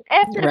fame?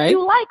 After the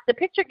few likes, the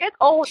picture gets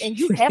old and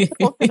you have to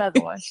post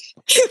another one.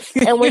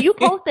 And when you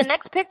post the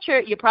next picture,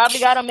 you probably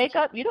got on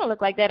makeup. You don't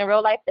look like that in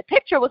real life. The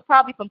picture was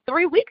probably from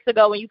 3 weeks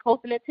ago when you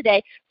posted it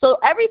today. So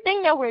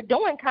everything that we're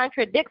doing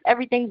contradicts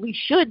everything we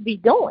should be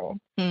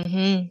doing.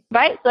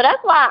 Right? So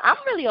that's why I'm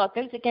really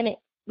authentic in it.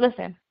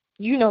 Listen,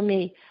 you know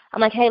me. I'm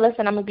like, hey,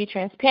 listen, I'm going to be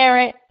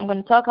transparent. I'm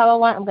going to talk how I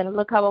want. I'm going to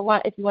look how I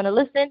want. If you want to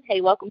listen,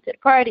 hey, welcome to the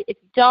party. If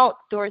you don't,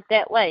 doors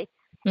that way.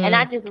 And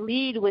I just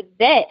lead with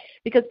that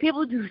because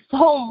people do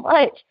so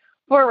much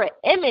for an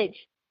image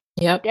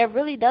that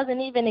really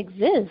doesn't even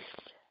exist.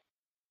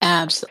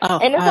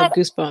 Absolutely. And it's I have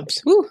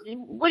goosebumps. Woo.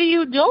 What are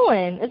you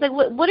doing? It's like,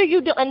 what are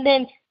you doing? And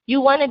then you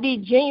want to be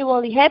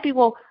genuinely happy.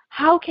 Well,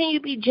 how can you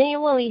be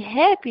genuinely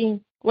happy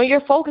when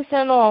you're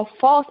focusing on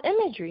false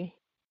imagery?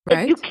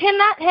 Right. You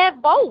cannot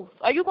have both.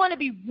 Are you going to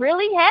be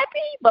really happy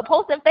but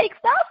posting fake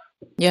stuff?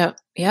 Yeah.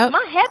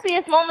 My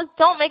happiest moments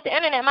don't make the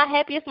internet. My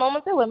happiest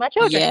moments are with my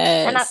children.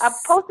 Yes. And I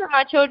posted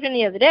my children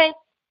the other day,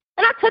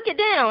 and I took it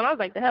down. I was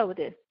like, the hell with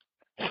this.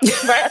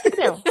 Right? I took it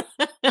down.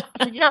 I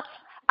said,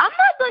 I'm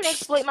not going to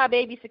exploit my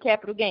babies for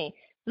capital gain.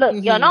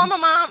 Look, y'all know my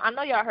mom. I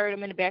know y'all heard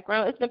him in the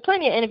background. It's been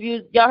plenty of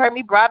interviews. Y'all heard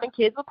me bribing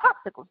kids with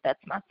popsicles. That's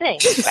my thing,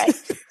 right?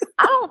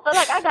 I don't feel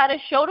like I got to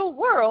show the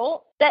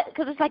world that,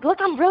 because it's like, look,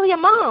 I'm really a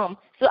mom.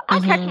 So I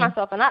catch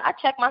myself, and I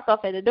check myself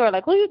at the door,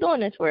 like, who are you doing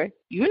this for?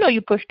 You know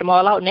you pushed them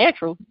all out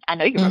natural. I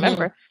know you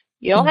remember.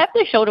 You don't have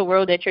to show the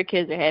world that your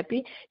kids are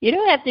happy. You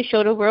don't have to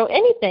show the world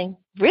anything,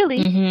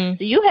 really.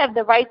 So you have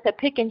the right to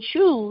pick and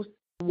choose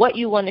what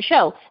you want to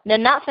show. Now,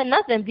 not for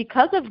nothing,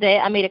 because of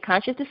that, I made a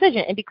conscious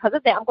decision. And because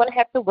of that, I'm going to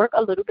have to work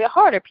a little bit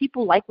harder.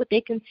 People like what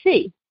they can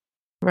see.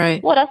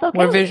 Right. Well, that's okay.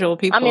 We're visual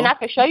people. I mean, I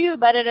can show you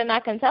better than I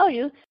can tell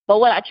you, but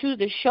what I choose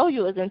to show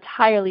you is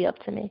entirely up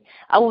to me.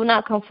 I will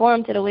not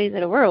conform to the ways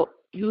of the world.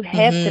 You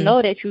have to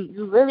know that you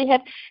really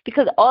have,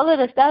 because all of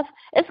the stuff,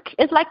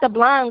 it's like the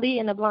blind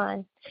leading the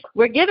blind.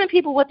 We're giving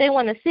people what they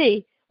want to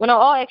see, when in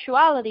all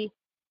actuality,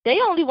 they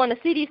only want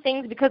to see these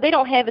things because they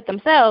don't have it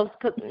themselves.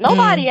 Because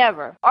nobody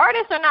ever.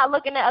 Artists are not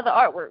looking at other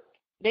artwork.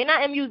 They're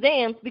not in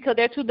museums because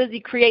they're too busy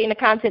creating the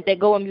content that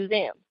go in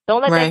museums.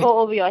 Don't let that go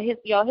over your head.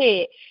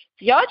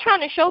 So y'all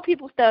trying to show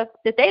people stuff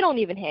that they don't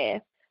even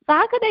have. So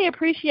how could they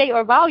appreciate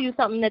or value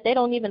something that they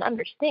don't even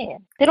understand?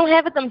 They don't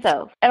have it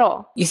themselves at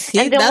all. You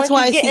see, that's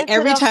why I see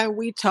every time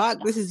we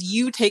talk, this is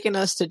you taking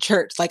us to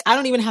church. Like, I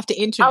don't even have to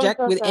interject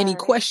with any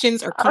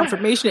questions or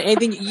confirmation or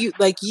anything.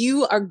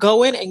 You are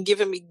going and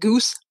giving me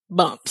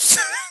goosebumps.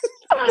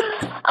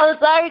 I'm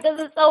sorry, because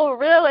it's so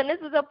real, and this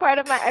is a part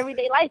of my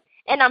everyday life.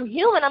 And I'm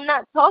human. I'm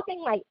not talking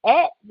like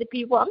at the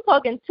people. I'm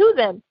talking to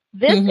them.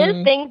 This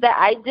is things that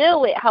I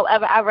deal with.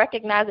 However, I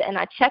recognize it and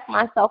I check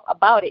myself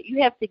about it.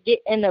 You have to get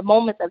in the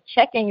moments of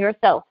checking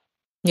yourself.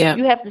 Yeah.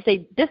 You have to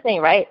say, this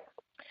ain't right.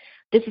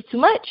 This is too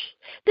much.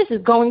 This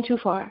is going too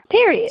far.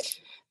 Period.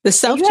 The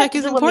self-check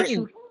is important.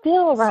 You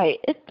feel right.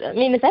 It's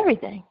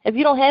everything. If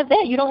you don't have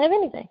that, you don't have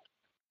anything.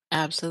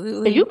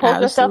 Absolutely. If you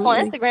post yourself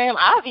on Instagram,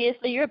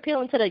 obviously you're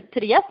appealing to the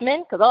yes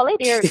men, because all they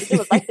dare to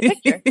do is like the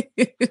picture.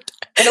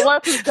 And the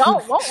ones who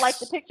don't won't like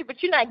the picture,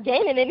 but you're not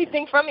gaining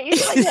anything from it.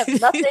 Like you have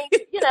nothing,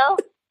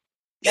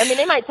 I mean,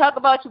 they might talk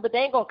about you, but they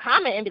ain't gonna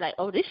comment and be like,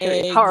 "Oh, this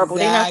shit is horrible."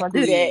 They're not gonna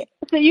do that.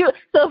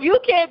 So if you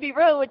can't be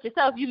real with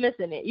yourself, you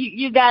missing it.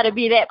 You got to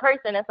be that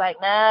person that's like,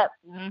 nah,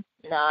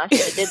 I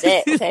should have did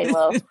that. Okay,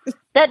 well,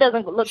 that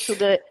doesn't look too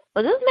good.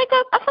 But this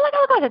makeup, I feel like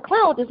I look like a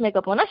clown with this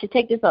makeup on. I should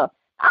take this off.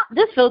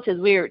 This filter is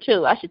weird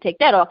too. I should take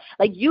that off.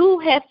 Like, you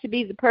have to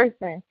be the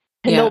person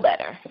to know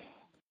better.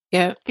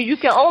 Yeah, because you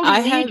can only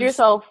lead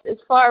yourself as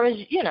far as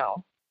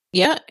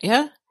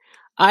Yeah.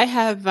 I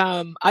have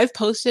I've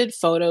posted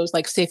photos,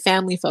 like say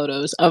family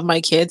photos of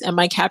my kids, and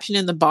my caption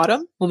in the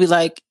bottom will be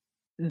like,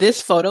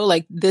 this photo,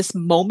 like this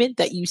moment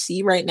that you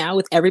see right now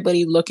with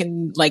everybody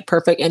looking like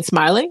perfect and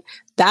smiling,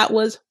 that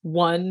was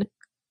one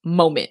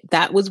moment.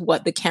 That was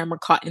what the camera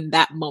caught in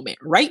that moment.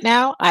 Right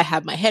now, I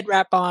have my head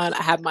wrap on.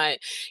 I have my,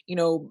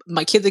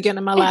 my kids are getting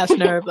on my last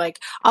nerve. Like,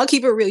 I'll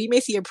keep it real. You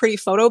may see a pretty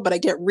photo, but I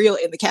get real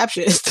in the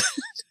captions.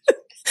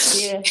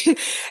 Yeah.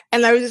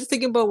 And I was just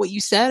thinking about what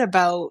you said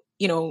about,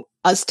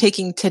 us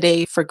taking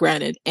today for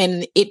granted.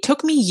 And it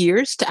took me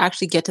years to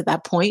actually get to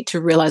that point, to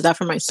realize that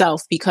for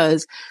myself,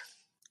 because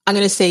I'm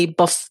going to say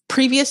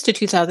previous to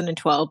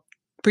 2012,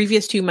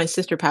 previous to my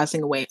sister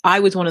passing away,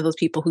 I was one of those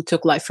people who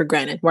took life for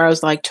granted, where I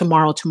was like,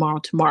 tomorrow, tomorrow,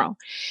 tomorrow.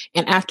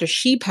 And after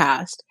she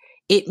passed,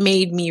 it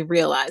made me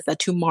realize that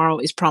tomorrow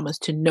is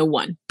promised to no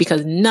one,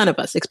 because none of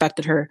us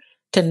expected her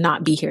to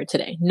not be here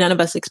today. None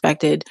of us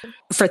expected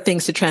for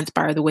things to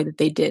transpire the way that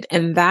they did.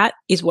 And that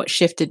is what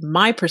shifted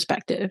my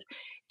perspective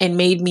and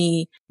made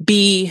me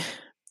be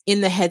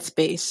in the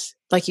headspace,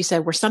 like you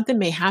said, where something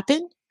may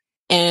happen.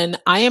 And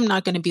I am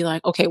not going to be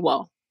like, okay,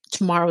 well,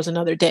 tomorrow's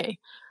another day.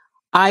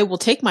 I will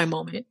take my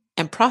moment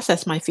and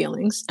process my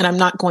feelings. And I'm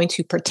not going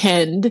to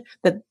pretend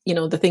that,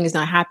 the thing is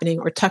not happening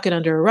or tuck it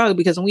under a rug,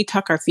 because when we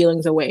tuck our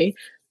feelings away,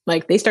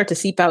 like, they start to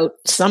seep out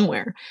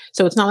somewhere.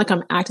 So it's not like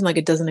I'm acting like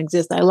it doesn't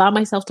exist. I allow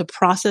myself to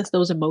process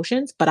those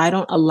emotions, but I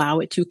don't allow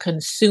it to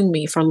consume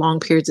me for long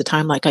periods of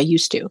time like I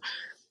used to.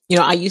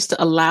 I used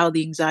to allow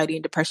the anxiety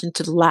and depression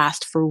to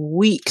last for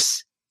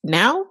weeks.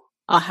 Now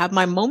I'll have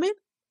my moment,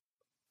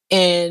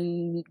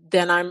 and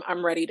then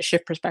I'm ready to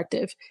shift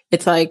perspective.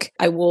 It's like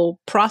I will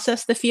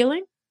process the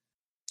feeling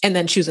and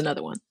then choose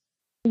another one.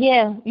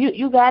 Yeah,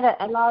 you gotta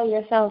allow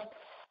yourself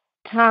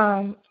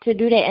time to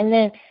do that. And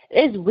then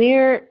it's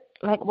weird.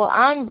 Like, well,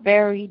 I'm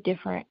very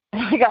different.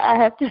 Like, I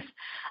have to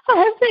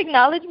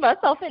acknowledge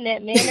myself in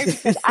that manner,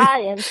 because I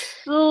am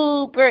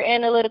super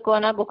analytical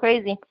and I go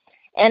crazy.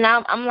 And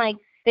I'm like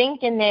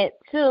thinking that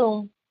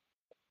too.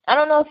 I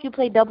don't know if you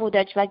play double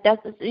dutch, like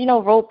that's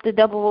rope, the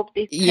double rope.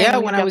 Yeah,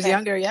 when I was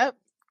younger, yep.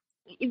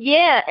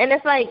 Yeah, and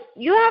it's like,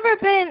 you ever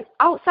been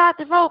outside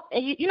the rope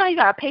and you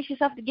gotta pace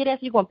yourself to get in, so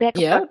you're going back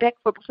and forth, back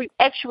and forth before you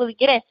actually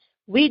get in.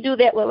 We do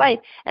that with life,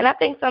 and I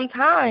think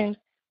sometimes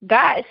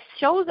God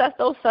shows us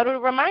those subtle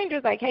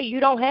reminders, like, hey,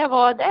 you don't have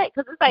all that,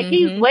 because it's like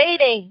He's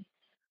waiting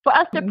for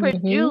us to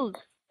produce.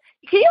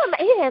 He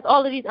has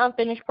all of these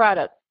unfinished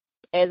products.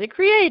 As a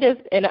creative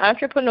and an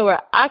entrepreneur,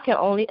 I can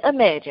only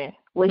imagine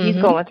what he's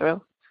going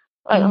through.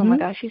 Like, oh my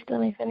gosh, she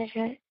still ain't finished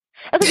yet.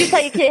 That's what you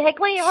tell your kid, hey,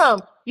 clean your room.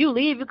 You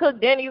leave, you cook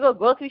dinner, you go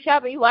grocery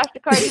shopping, you wash the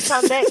car, you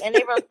come back, and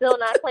they room still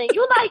not clean.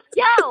 You like,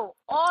 yo,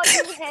 all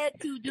you had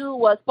to do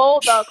was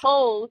fold the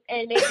clothes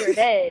and make your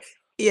bed.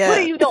 Yeah. What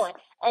are you doing?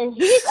 And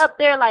he's up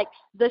there like,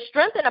 the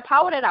strength and the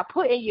power that I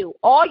put in you,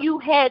 all you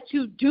had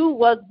to do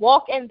was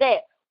walk in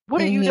that.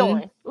 What are you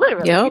doing?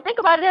 Literally. Yep. You think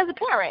about it as a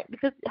parent,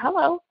 because,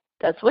 hello,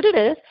 that's what it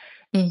is.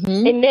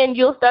 And then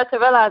you'll start to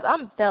realize,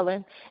 I'm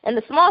failing. And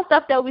the small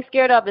stuff that we're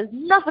scared of is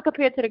nothing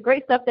compared to the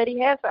great stuff that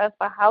He has for us.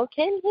 But how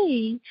can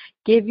He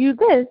give you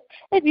this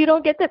if you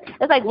don't get this?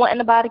 It's like wanting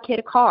to buy the kid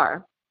a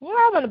car.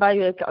 I'm going to buy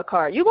you a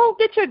car. You won't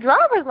get your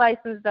driver's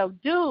license, though.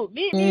 Dude,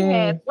 meet me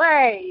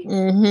halfway.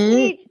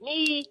 Meet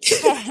me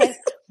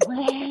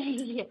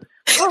halfway.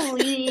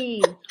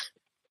 Please.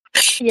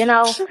 You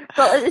know? So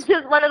it's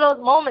just one of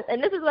those moments.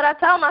 And this is what I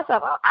tell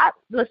myself.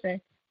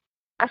 Listen,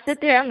 I sit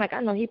there. I'm like,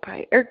 I know he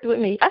probably irked with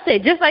me. I say,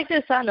 just like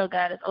this, I know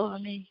God is over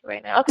me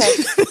right now. Okay.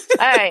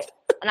 All right.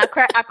 And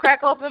I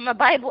crack open my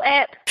Bible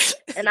app,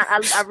 and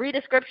I read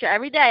a scripture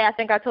every day. I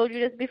think I told you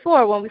this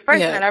before when we first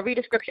met. I read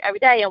a scripture every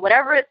day, and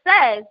whatever it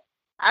says,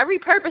 I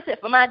repurpose it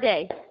for my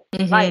day.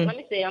 Like, let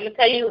me see. I'm going to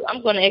tell you,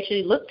 I'm going to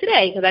actually look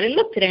today because I didn't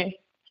look today.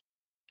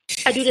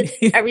 I do this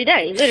every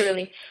day,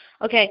 literally.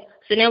 Okay,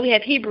 so now we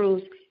have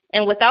Hebrews.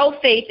 And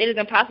without faith, it is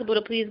impossible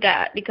to please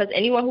God, because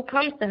anyone who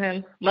comes to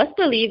him must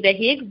believe that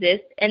he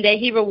exists and that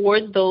he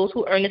rewards those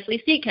who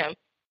earnestly seek him,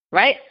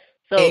 right?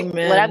 So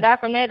Amen. What I got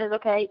from that is,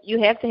 okay,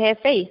 you have to have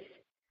faith.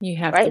 You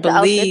have to believe. So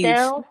I'll sit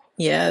down.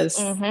 Yes.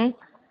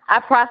 I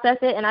process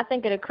it, and I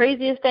think of the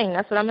craziest thing.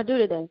 That's what I'm going to do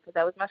today, because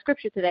that was my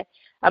scripture today.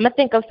 I'm going to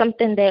think of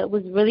something that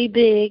was really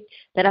big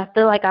that I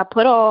feel like I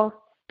put off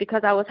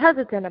because I was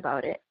hesitant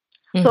about it.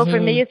 So for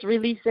me, it's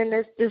releasing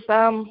this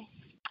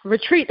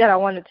retreat that I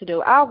wanted to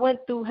do. I went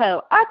through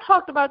hell. I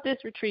talked about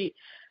this retreat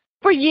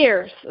for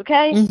years,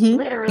 okay?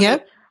 Literally.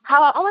 Yep.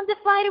 How I wanted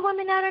to fly the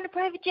women out on a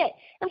private jet.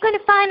 I'm going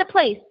to find a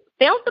place.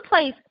 Found the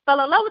place. Fell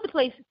in love with the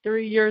place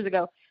 3 years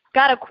ago.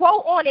 Got a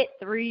quote on it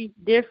 3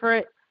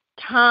 different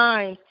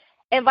times.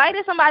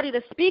 Invited somebody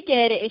to speak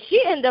at it, and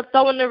she ended up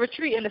throwing the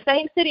retreat in the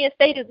same city and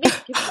state as me.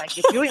 She was like,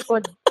 if you ain't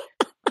going to...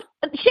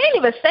 She didn't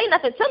even say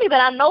nothing to me,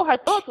 but I know her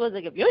thoughts was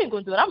like, if you ain't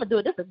going to do it, I'm going to do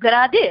it. This is a good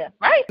idea,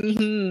 right?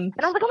 And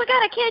I was like, oh, my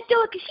God, I can't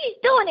do it because she's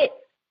doing it.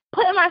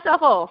 Putting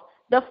myself off.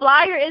 The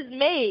flyer is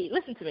made.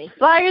 Listen to me.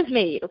 Flyer is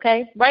made,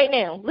 okay? Right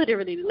now,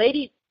 literally. The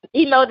lady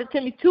emailed it to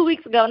me 2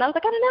 weeks ago, and I was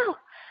like, I don't know.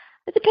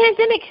 It's a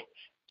pandemic.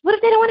 What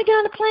if they don't want to get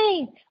on the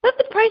plane? What if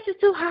the price is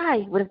too high?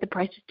 What if the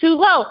price is too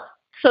low?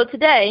 So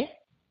today,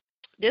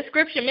 this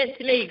scripture meant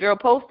to me, girl,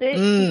 post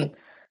it.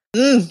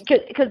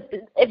 Because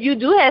if you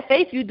do have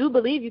faith, you do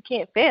believe you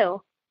can't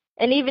fail.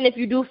 And even if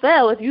you do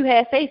fail, if you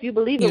have faith, you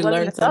believe it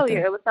wasn't a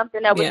failure. It was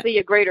something that was for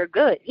your greater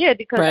good. Yeah,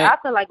 because I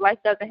feel like life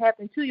doesn't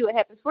happen to you. It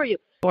happens for you.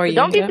 So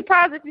don't be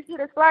surprised if you see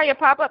this flyer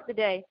pop up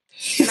today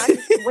and I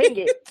just wing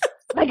it.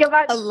 Like if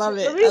I love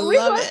it. We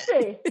love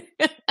it.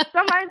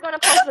 Somebody's going to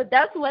post it.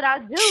 That's what I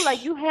do.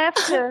 Like you have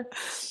to,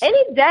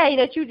 any day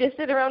that you just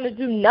sit around and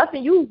do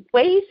nothing, you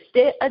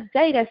wasted a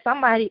day that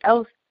somebody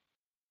else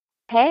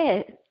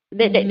had.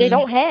 They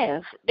don't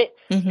have.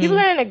 People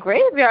are in a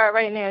graveyard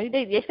right now.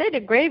 They say the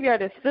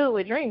graveyard is filled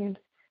with dreams.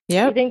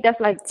 Yeah, you think that's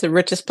like it's the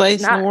richest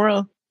place in the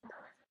world,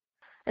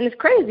 and it's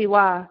crazy.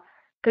 Why?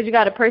 Because you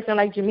got a person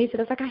like Jamisa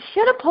that's like, I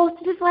should have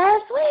posted this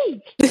last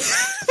week. And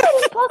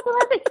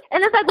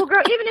it's like, well,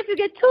 girl, even if you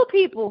get 2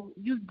 people,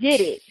 you did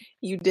it.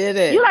 You did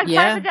it. You like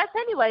private jets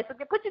anyway, so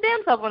put your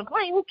damn self on the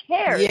plane. Who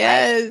cares?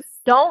 Yes. Right?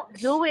 Don't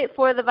do it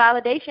for the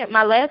validation.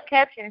 My last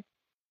caption,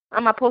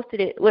 I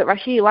posted it with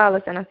Rasheed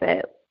Wallace, and I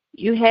said,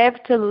 you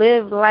have to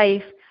live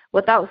life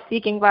without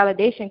seeking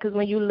validation, because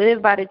when you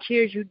live by the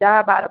cheers, you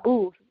die by the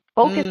boos.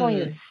 Focus on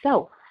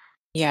yourself.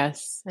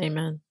 Yes.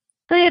 Amen.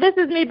 So, yeah, this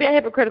is me being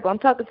hypocritical. I'm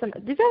talking to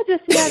did y'all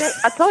just see how that?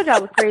 I told y'all I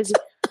was crazy.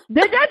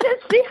 Did y'all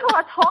just see how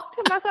I talk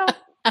to myself?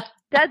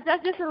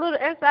 That's just a little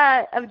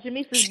inside of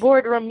Jamisa's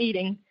boardroom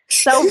meeting.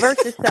 Self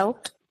versus self.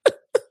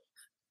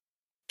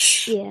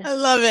 Yeah. I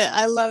love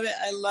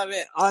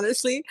it.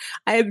 Honestly,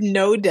 I have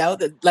no doubt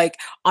that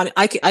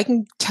I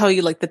can tell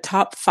you like the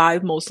top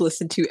 5 most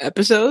listened to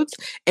episodes,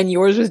 and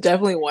yours was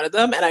definitely one of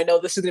them. And I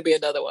know this is going to be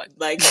another one.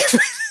 Like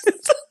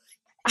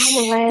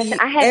I'm laughing.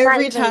 I had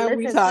every time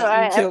we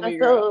talk, you kill me,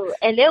 girl.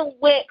 And it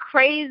went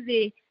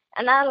crazy.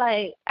 And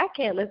I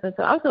can't listen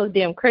to it. I'm so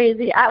damn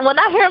crazy. When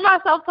I hear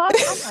myself talking,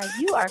 I'm like,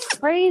 you are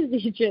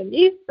crazy,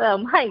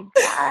 Jamisa. My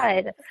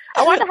God.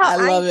 I wonder how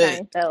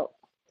Einstein felt.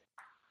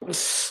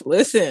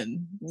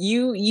 Listen,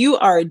 you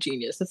are a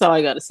genius. That's all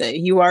I gotta say.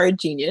 You are a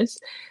genius.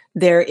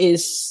 There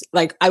is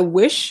I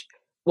wish.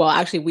 Well,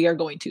 actually, we are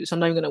going to. So I'm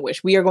not even going to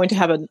wish. We are going to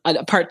have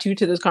a part 2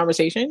 to this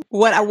conversation.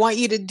 What I want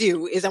you to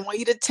do is I want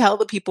you to tell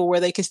the people where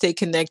they can stay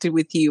connected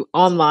with you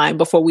online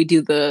before we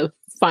do the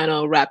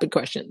final rapid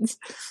questions.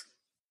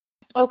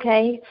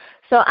 Okay.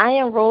 So I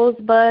am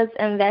Rosebud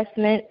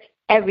Investments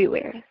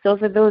everywhere. So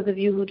for those of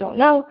you who don't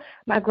know,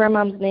 my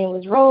grandmom's name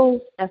was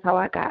Rose. That's how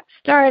I got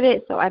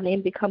started. So I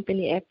named the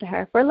company after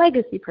her for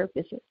legacy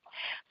purposes.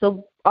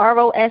 So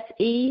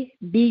ROSEBUDS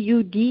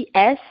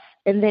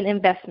and then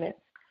investments.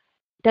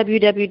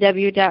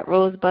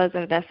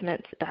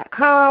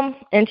 www.rosebudsinvestments.com.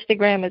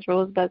 Instagram is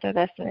Rosebud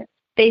Investments.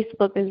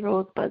 Facebook is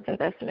Rosebud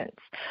Investments.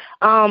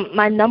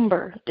 My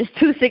number is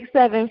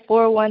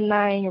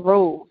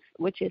 267-419-ROSE,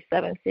 which is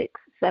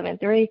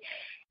 7673.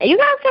 And you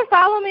guys can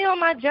follow me on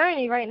my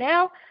journey right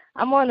now.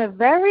 I'm on a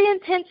very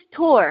intense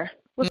tour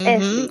with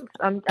athletes.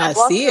 I'm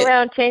walking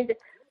around changing.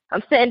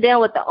 I'm sitting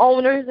down with the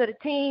owners of the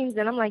teams,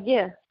 and I'm like,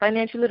 yeah,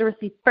 financial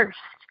literacy first.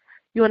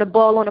 You want to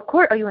ball on the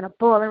court or you want to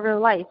ball in real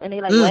life? And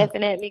they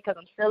laughing at me because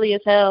I'm silly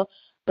as hell.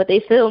 but they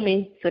feel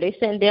me. So they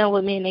sitting down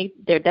with me, and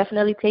they're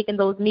definitely taking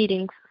those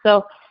meetings.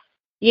 So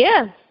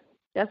yeah,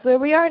 that's where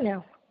we are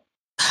now.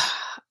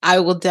 I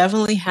will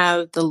definitely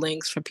have the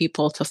links for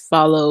people to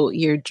follow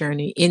your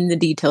journey in the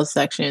details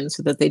section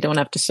so that they don't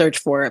have to search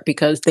for it,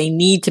 because they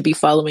need to be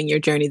following your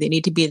journey. They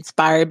need to be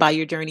inspired by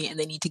your journey, and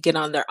they need to get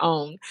on their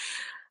own.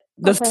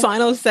 The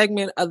final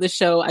segment of the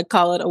show, I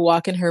call it a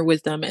walk in her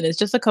wisdom. And it's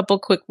just a couple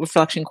quick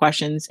reflection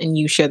questions, and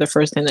you share the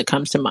first thing that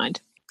comes to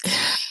mind.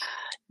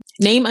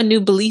 Name a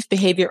new belief,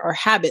 behavior, or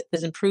habit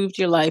that's improved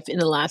your life in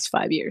the last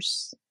 5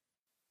 years.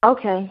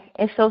 Okay.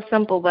 It's so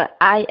simple, but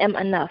I am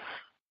enough.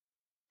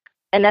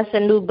 And that's a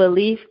new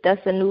belief.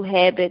 That's a new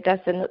habit.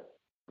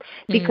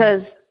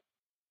 Because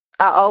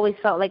I always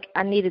felt like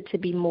I needed to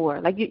be more.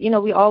 Like,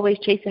 we always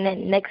chasing that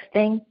next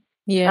thing.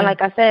 Yeah. And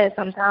like I said,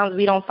 sometimes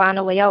we don't find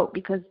a way out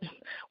because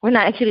we're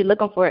not actually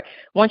looking for it.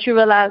 Once you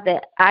realize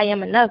that I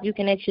am enough, you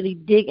can actually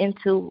dig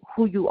into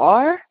who you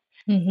are,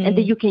 and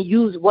then you can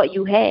use what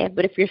you have.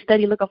 But if you're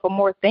steady looking for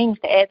more things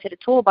to add to the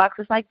toolbox,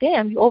 it's like,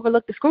 damn, you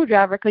overlooked the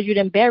screwdriver because you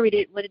done buried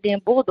it with a damn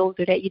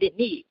bulldozer that you didn't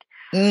need.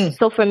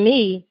 So for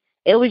me,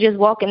 it was just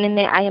walking in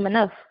there, I am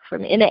enough for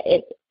me. And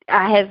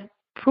I have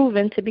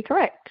proven to be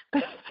correct.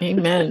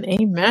 Amen.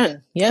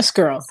 Amen. Yes,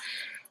 girl.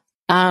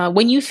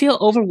 When you feel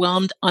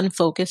overwhelmed,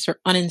 unfocused, or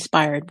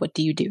uninspired, what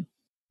do you do?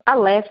 I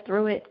laugh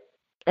through it.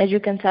 As you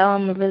can tell,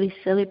 I'm a really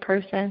silly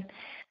person.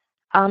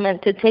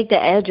 And to take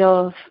the edge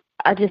off,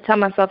 I just tell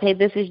myself, hey,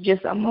 this is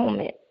just a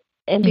moment.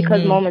 And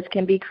because moments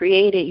can be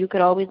created, you could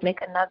always make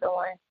another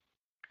one.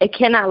 It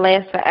cannot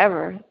last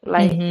forever.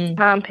 Like,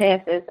 time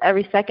passes.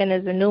 Every second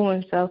is a new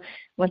one. So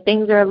when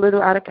things are a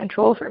little out of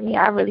control for me,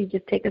 I really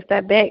just take a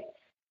step back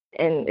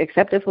and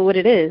accept it for what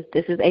it is.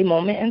 This is a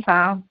moment in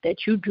time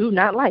that you do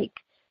not like,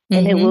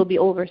 and it will be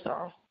over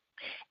soon.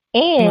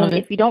 And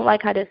if you don't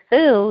like how this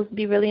feels,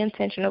 be really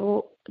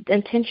intentional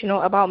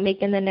about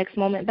making the next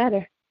moment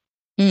better.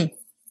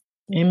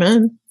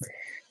 Amen.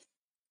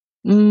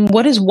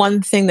 What is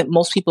one thing that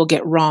most people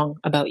get wrong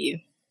about you?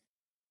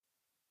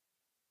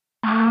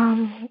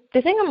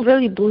 They think I'm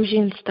really bougie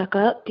and stuck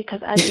up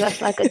because I dress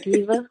like a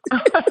diva.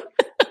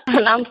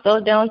 And I'm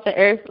so down to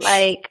earth.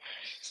 Like,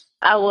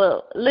 I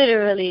will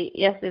literally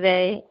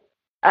yesterday,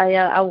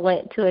 I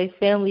went to a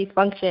family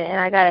function and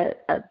I got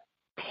a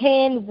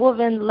tan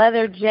woven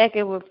leather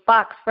jacket with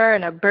fox fur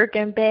and a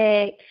Birkin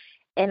bag.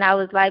 And I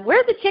was like,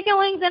 where's the chicken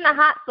wings and the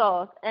hot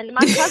sauce? And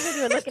my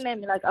cousins were looking at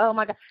me like, oh,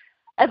 my God.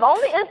 If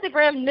only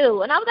Instagram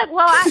knew. And I was like,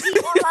 well, I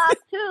eat on live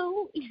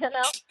too,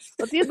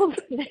 But people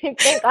think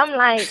I'm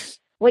like,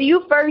 when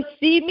you first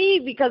see me,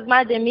 because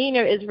my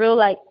demeanor is real,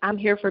 like, I'm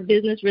here for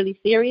business, really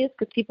serious,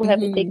 because people have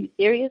to take you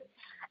serious.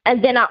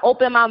 And then I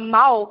open my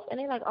mouth, and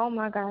they're like, oh,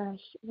 my gosh,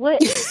 what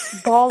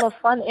ball of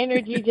fun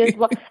energy just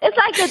walked. It's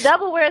like the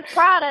devil wears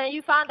Prada, and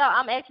you find out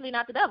I'm actually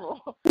not the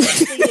devil.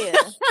 So, yeah.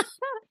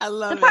 I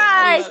love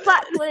Surprise,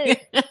 plot twist.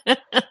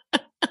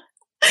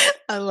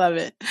 I love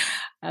it.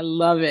 I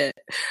love it.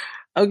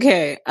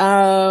 Okay.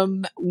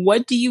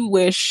 What do you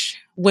wish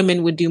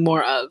women would do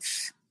more of?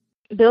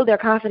 Build their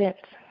confidence.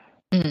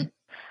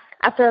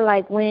 I feel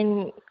like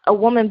when a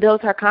woman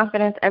builds her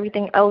confidence,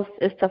 everything else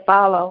is to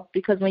follow.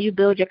 Because when you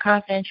build your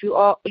confidence, you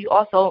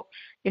also,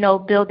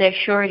 build that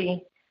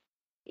surety.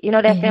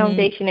 That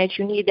foundation that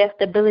you need, that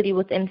stability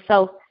within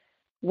self.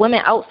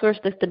 Women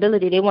outsource the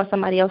stability. They want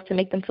somebody else to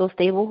make them feel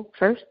stable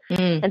first.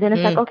 And then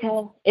it's like, okay,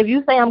 if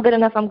you say I'm good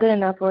enough, I'm good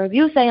enough. Or if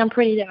you say I'm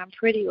pretty, then I'm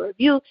pretty. Or if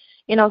you,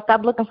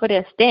 stop looking for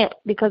that stamp.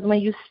 Because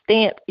when you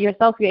stamp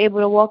yourself, you're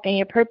able to walk in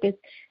your purpose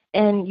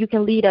and you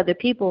can lead other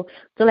people.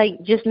 So,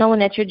 like, just knowing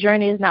that your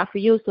journey is not for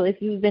you. So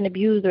if you've been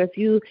abused, or if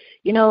you,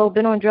 been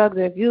on drugs,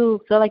 or if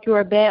you feel like you're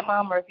a bad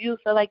mom, or if you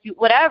feel like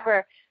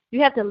whatever, you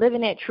have to live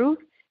in that truth,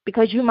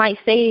 because you might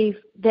save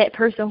that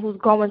person who's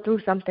going through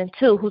something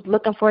too, who's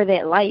looking for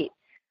that light.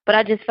 But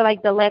I just feel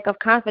like the lack of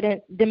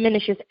confidence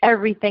diminishes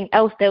everything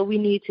else that we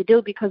need to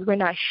do because we're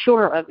not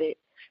sure of it.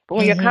 But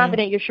when you're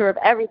confident, you're sure of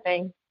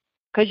everything,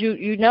 because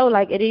you know,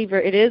 like, it is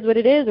what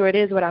it is, or it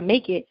is what I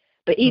make it.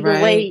 But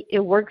either way, it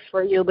works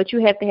for you. But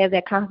you have to have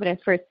that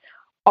confidence first.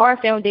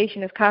 Our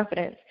foundation is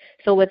confidence.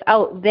 So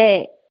without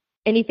that,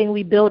 anything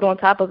we build on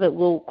top of it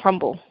will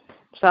crumble.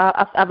 So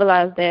I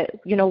realized that,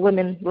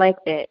 women like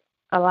that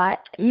a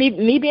lot.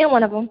 Me being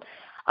one of them.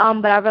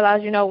 But I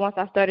realized, once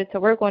I started to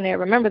work on it,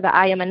 remember that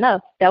I am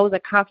enough. That was a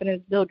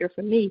confidence builder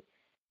for me.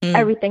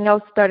 Everything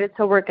else started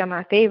to work in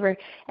my favor.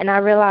 And I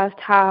realized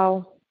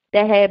how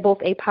that had both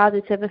a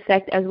positive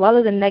effect as well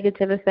as a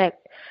negative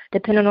effect,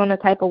 depending on the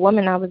type of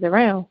woman I was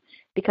around.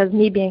 Because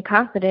me being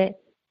confident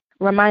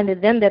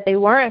reminded them that they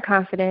weren't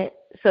confident.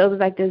 So it was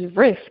like this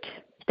rift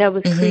that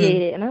was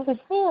created. And I was like,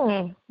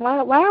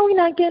 why are we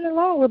not getting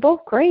along? We're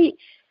both great.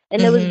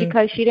 And it was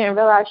because she didn't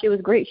realize she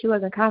was great. She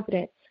wasn't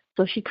confident.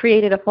 So she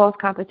created a false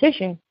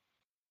competition.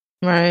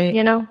 Right.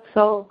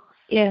 So,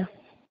 yeah.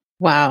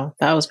 Wow,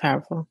 that was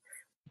powerful.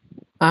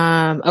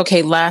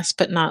 Okay, last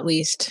but not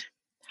least,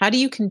 how do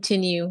you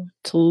continue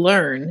to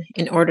learn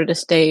in order to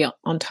stay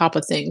on top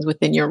of things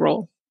within your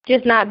role?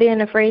 Just not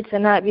being afraid to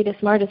not be the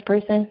smartest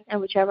person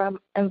in whichever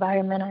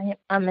environment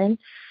I'm in.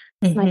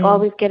 Like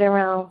always get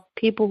around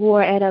people who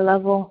are at a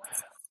level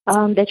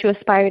that you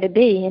aspire to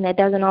be, and that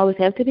doesn't always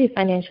have to be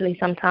financially.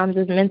 Sometimes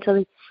it's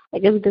mentally.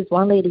 Like, it was this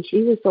one lady,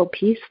 she was so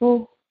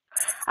peaceful.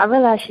 I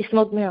realized she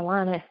smoked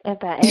marijuana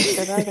after I asked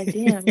her. I was like,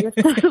 damn, you're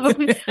so super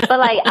peaceful. But,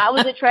 like, I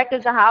was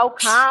attracted to how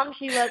calm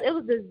she was. It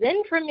was the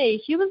zen for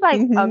me. She was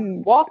like a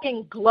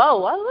walking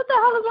glow. I was, what the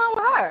hell is wrong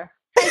with her?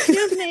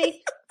 Excuse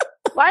me,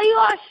 why are you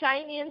all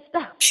shiny and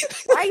stuff?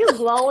 Why are you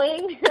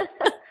glowing?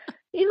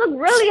 You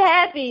look really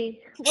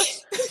happy.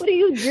 What do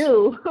you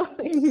do?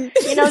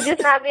 You know,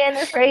 just not being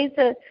afraid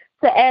to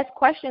ask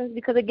questions,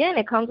 because, again,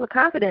 it comes with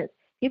confidence.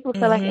 People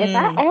feel like, if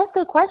I ask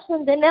a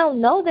question, then they'll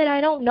know that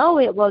I don't know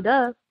it. Well,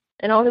 duh.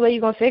 And the only way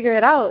you're going to figure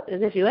it out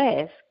is if you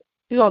ask.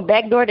 You're going to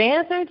backdoor the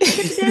answer, just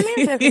get the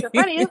damn answer if it's in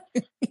front of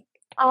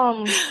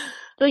you.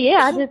 So,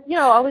 yeah, I just,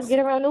 always get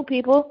around new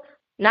people,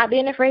 not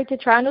being afraid to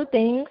try new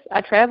things.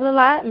 I travel a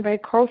lot. I'm very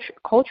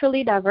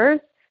culturally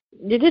diverse.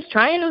 You're just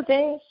trying new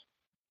things.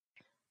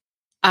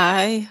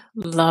 I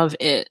love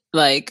it.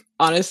 Like,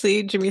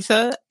 honestly,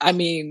 Jamisa, I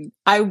mean,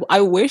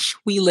 I wish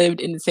we lived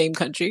in the same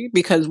country,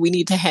 because we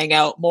need to hang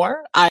out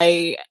more.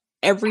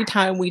 Every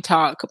time we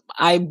talk,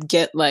 I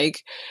get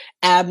like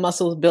ab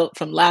muscles built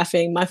from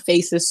laughing. My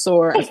face is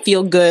sore. I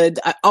feel good.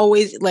 I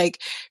always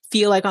like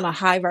feel like on a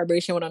high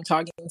vibration when I'm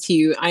talking to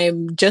you. I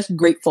am just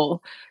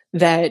grateful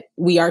that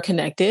we are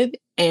connected.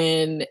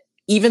 And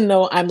even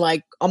though I'm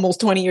like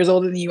almost 20 years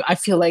older than you, I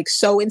feel like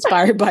so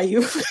inspired by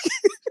you.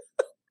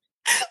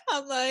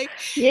 I'm like,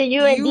 yeah,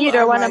 you indeed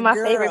are one of my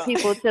favorite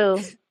people too.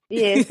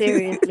 Yeah,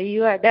 seriously,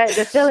 you are. That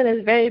the feeling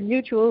is very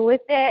mutual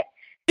with that.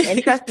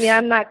 And trust me,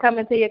 I'm not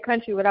coming to your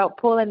country without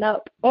pulling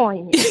up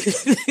on you.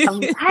 Hey,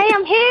 I'm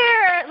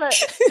here. Look,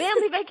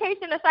 family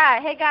vacation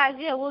aside. Hey guys,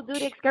 yeah, we'll do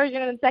the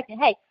excursion in a second.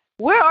 Hey,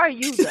 where are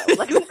you though?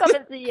 Like, I'm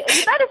coming to you.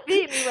 You better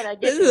feed me when I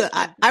get there.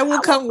 I will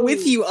come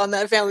with you on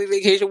that family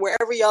vacation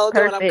wherever y'all are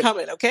going. I'm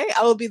coming. Okay,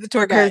 I will be the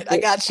tour guide. I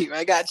got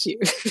you.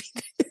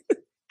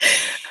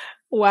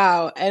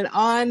 Wow. And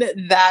on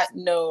that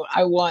note,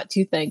 I want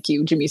to thank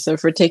you, Jamisa,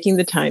 for taking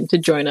the time to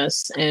join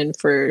us and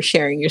for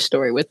sharing your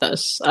story with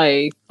us.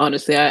 I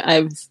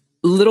have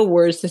little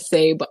words to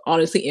say, but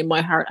honestly, in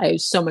my heart, I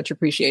have so much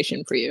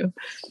appreciation for you.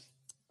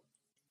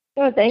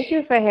 Well, thank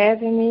you for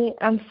having me.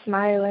 I'm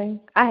smiling.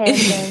 I have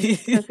been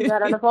since we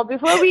got on the phone.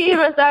 Before we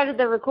even started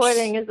the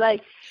recording, it's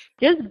like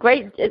just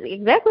great. It's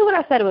exactly what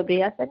I said it would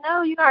be. I said,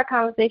 no, our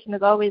conversation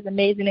is always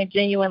amazing and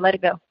genuine. Let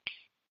it go.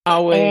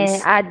 Always.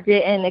 And I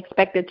didn't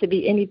expect it to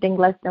be anything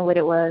less than what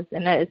it was.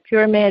 And that is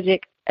pure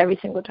magic every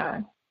single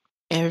time.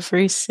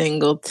 Every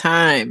single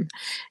time.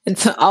 And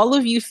to all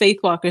of you faith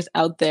walkers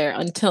out there,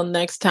 until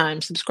next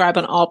time, subscribe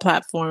on all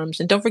platforms.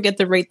 And don't forget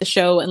to rate the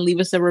show and leave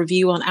us a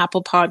review on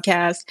Apple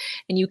Podcasts.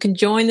 And you can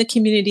join the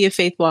community of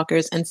faith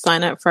walkers and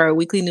sign up for our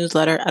weekly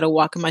newsletter at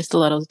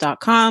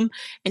awalkinmystilettos.com.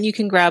 And you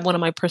can grab one of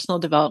my personal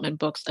development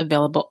books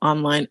available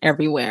online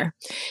everywhere.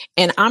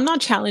 And I'm not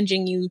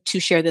challenging you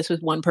to share this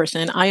with one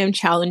person. I am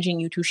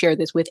challenging you to share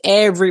this with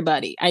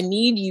everybody. I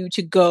need you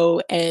to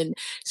go and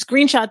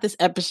screenshot this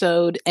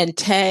episode and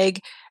tag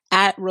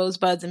at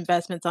Rosebuds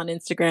Investments on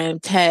Instagram,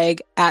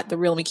 tag at The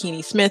Real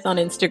McKinney Smith on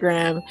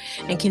Instagram,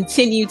 and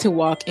continue to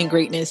walk in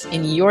greatness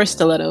in your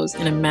stilettos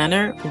in a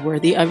manner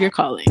worthy of your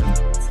calling.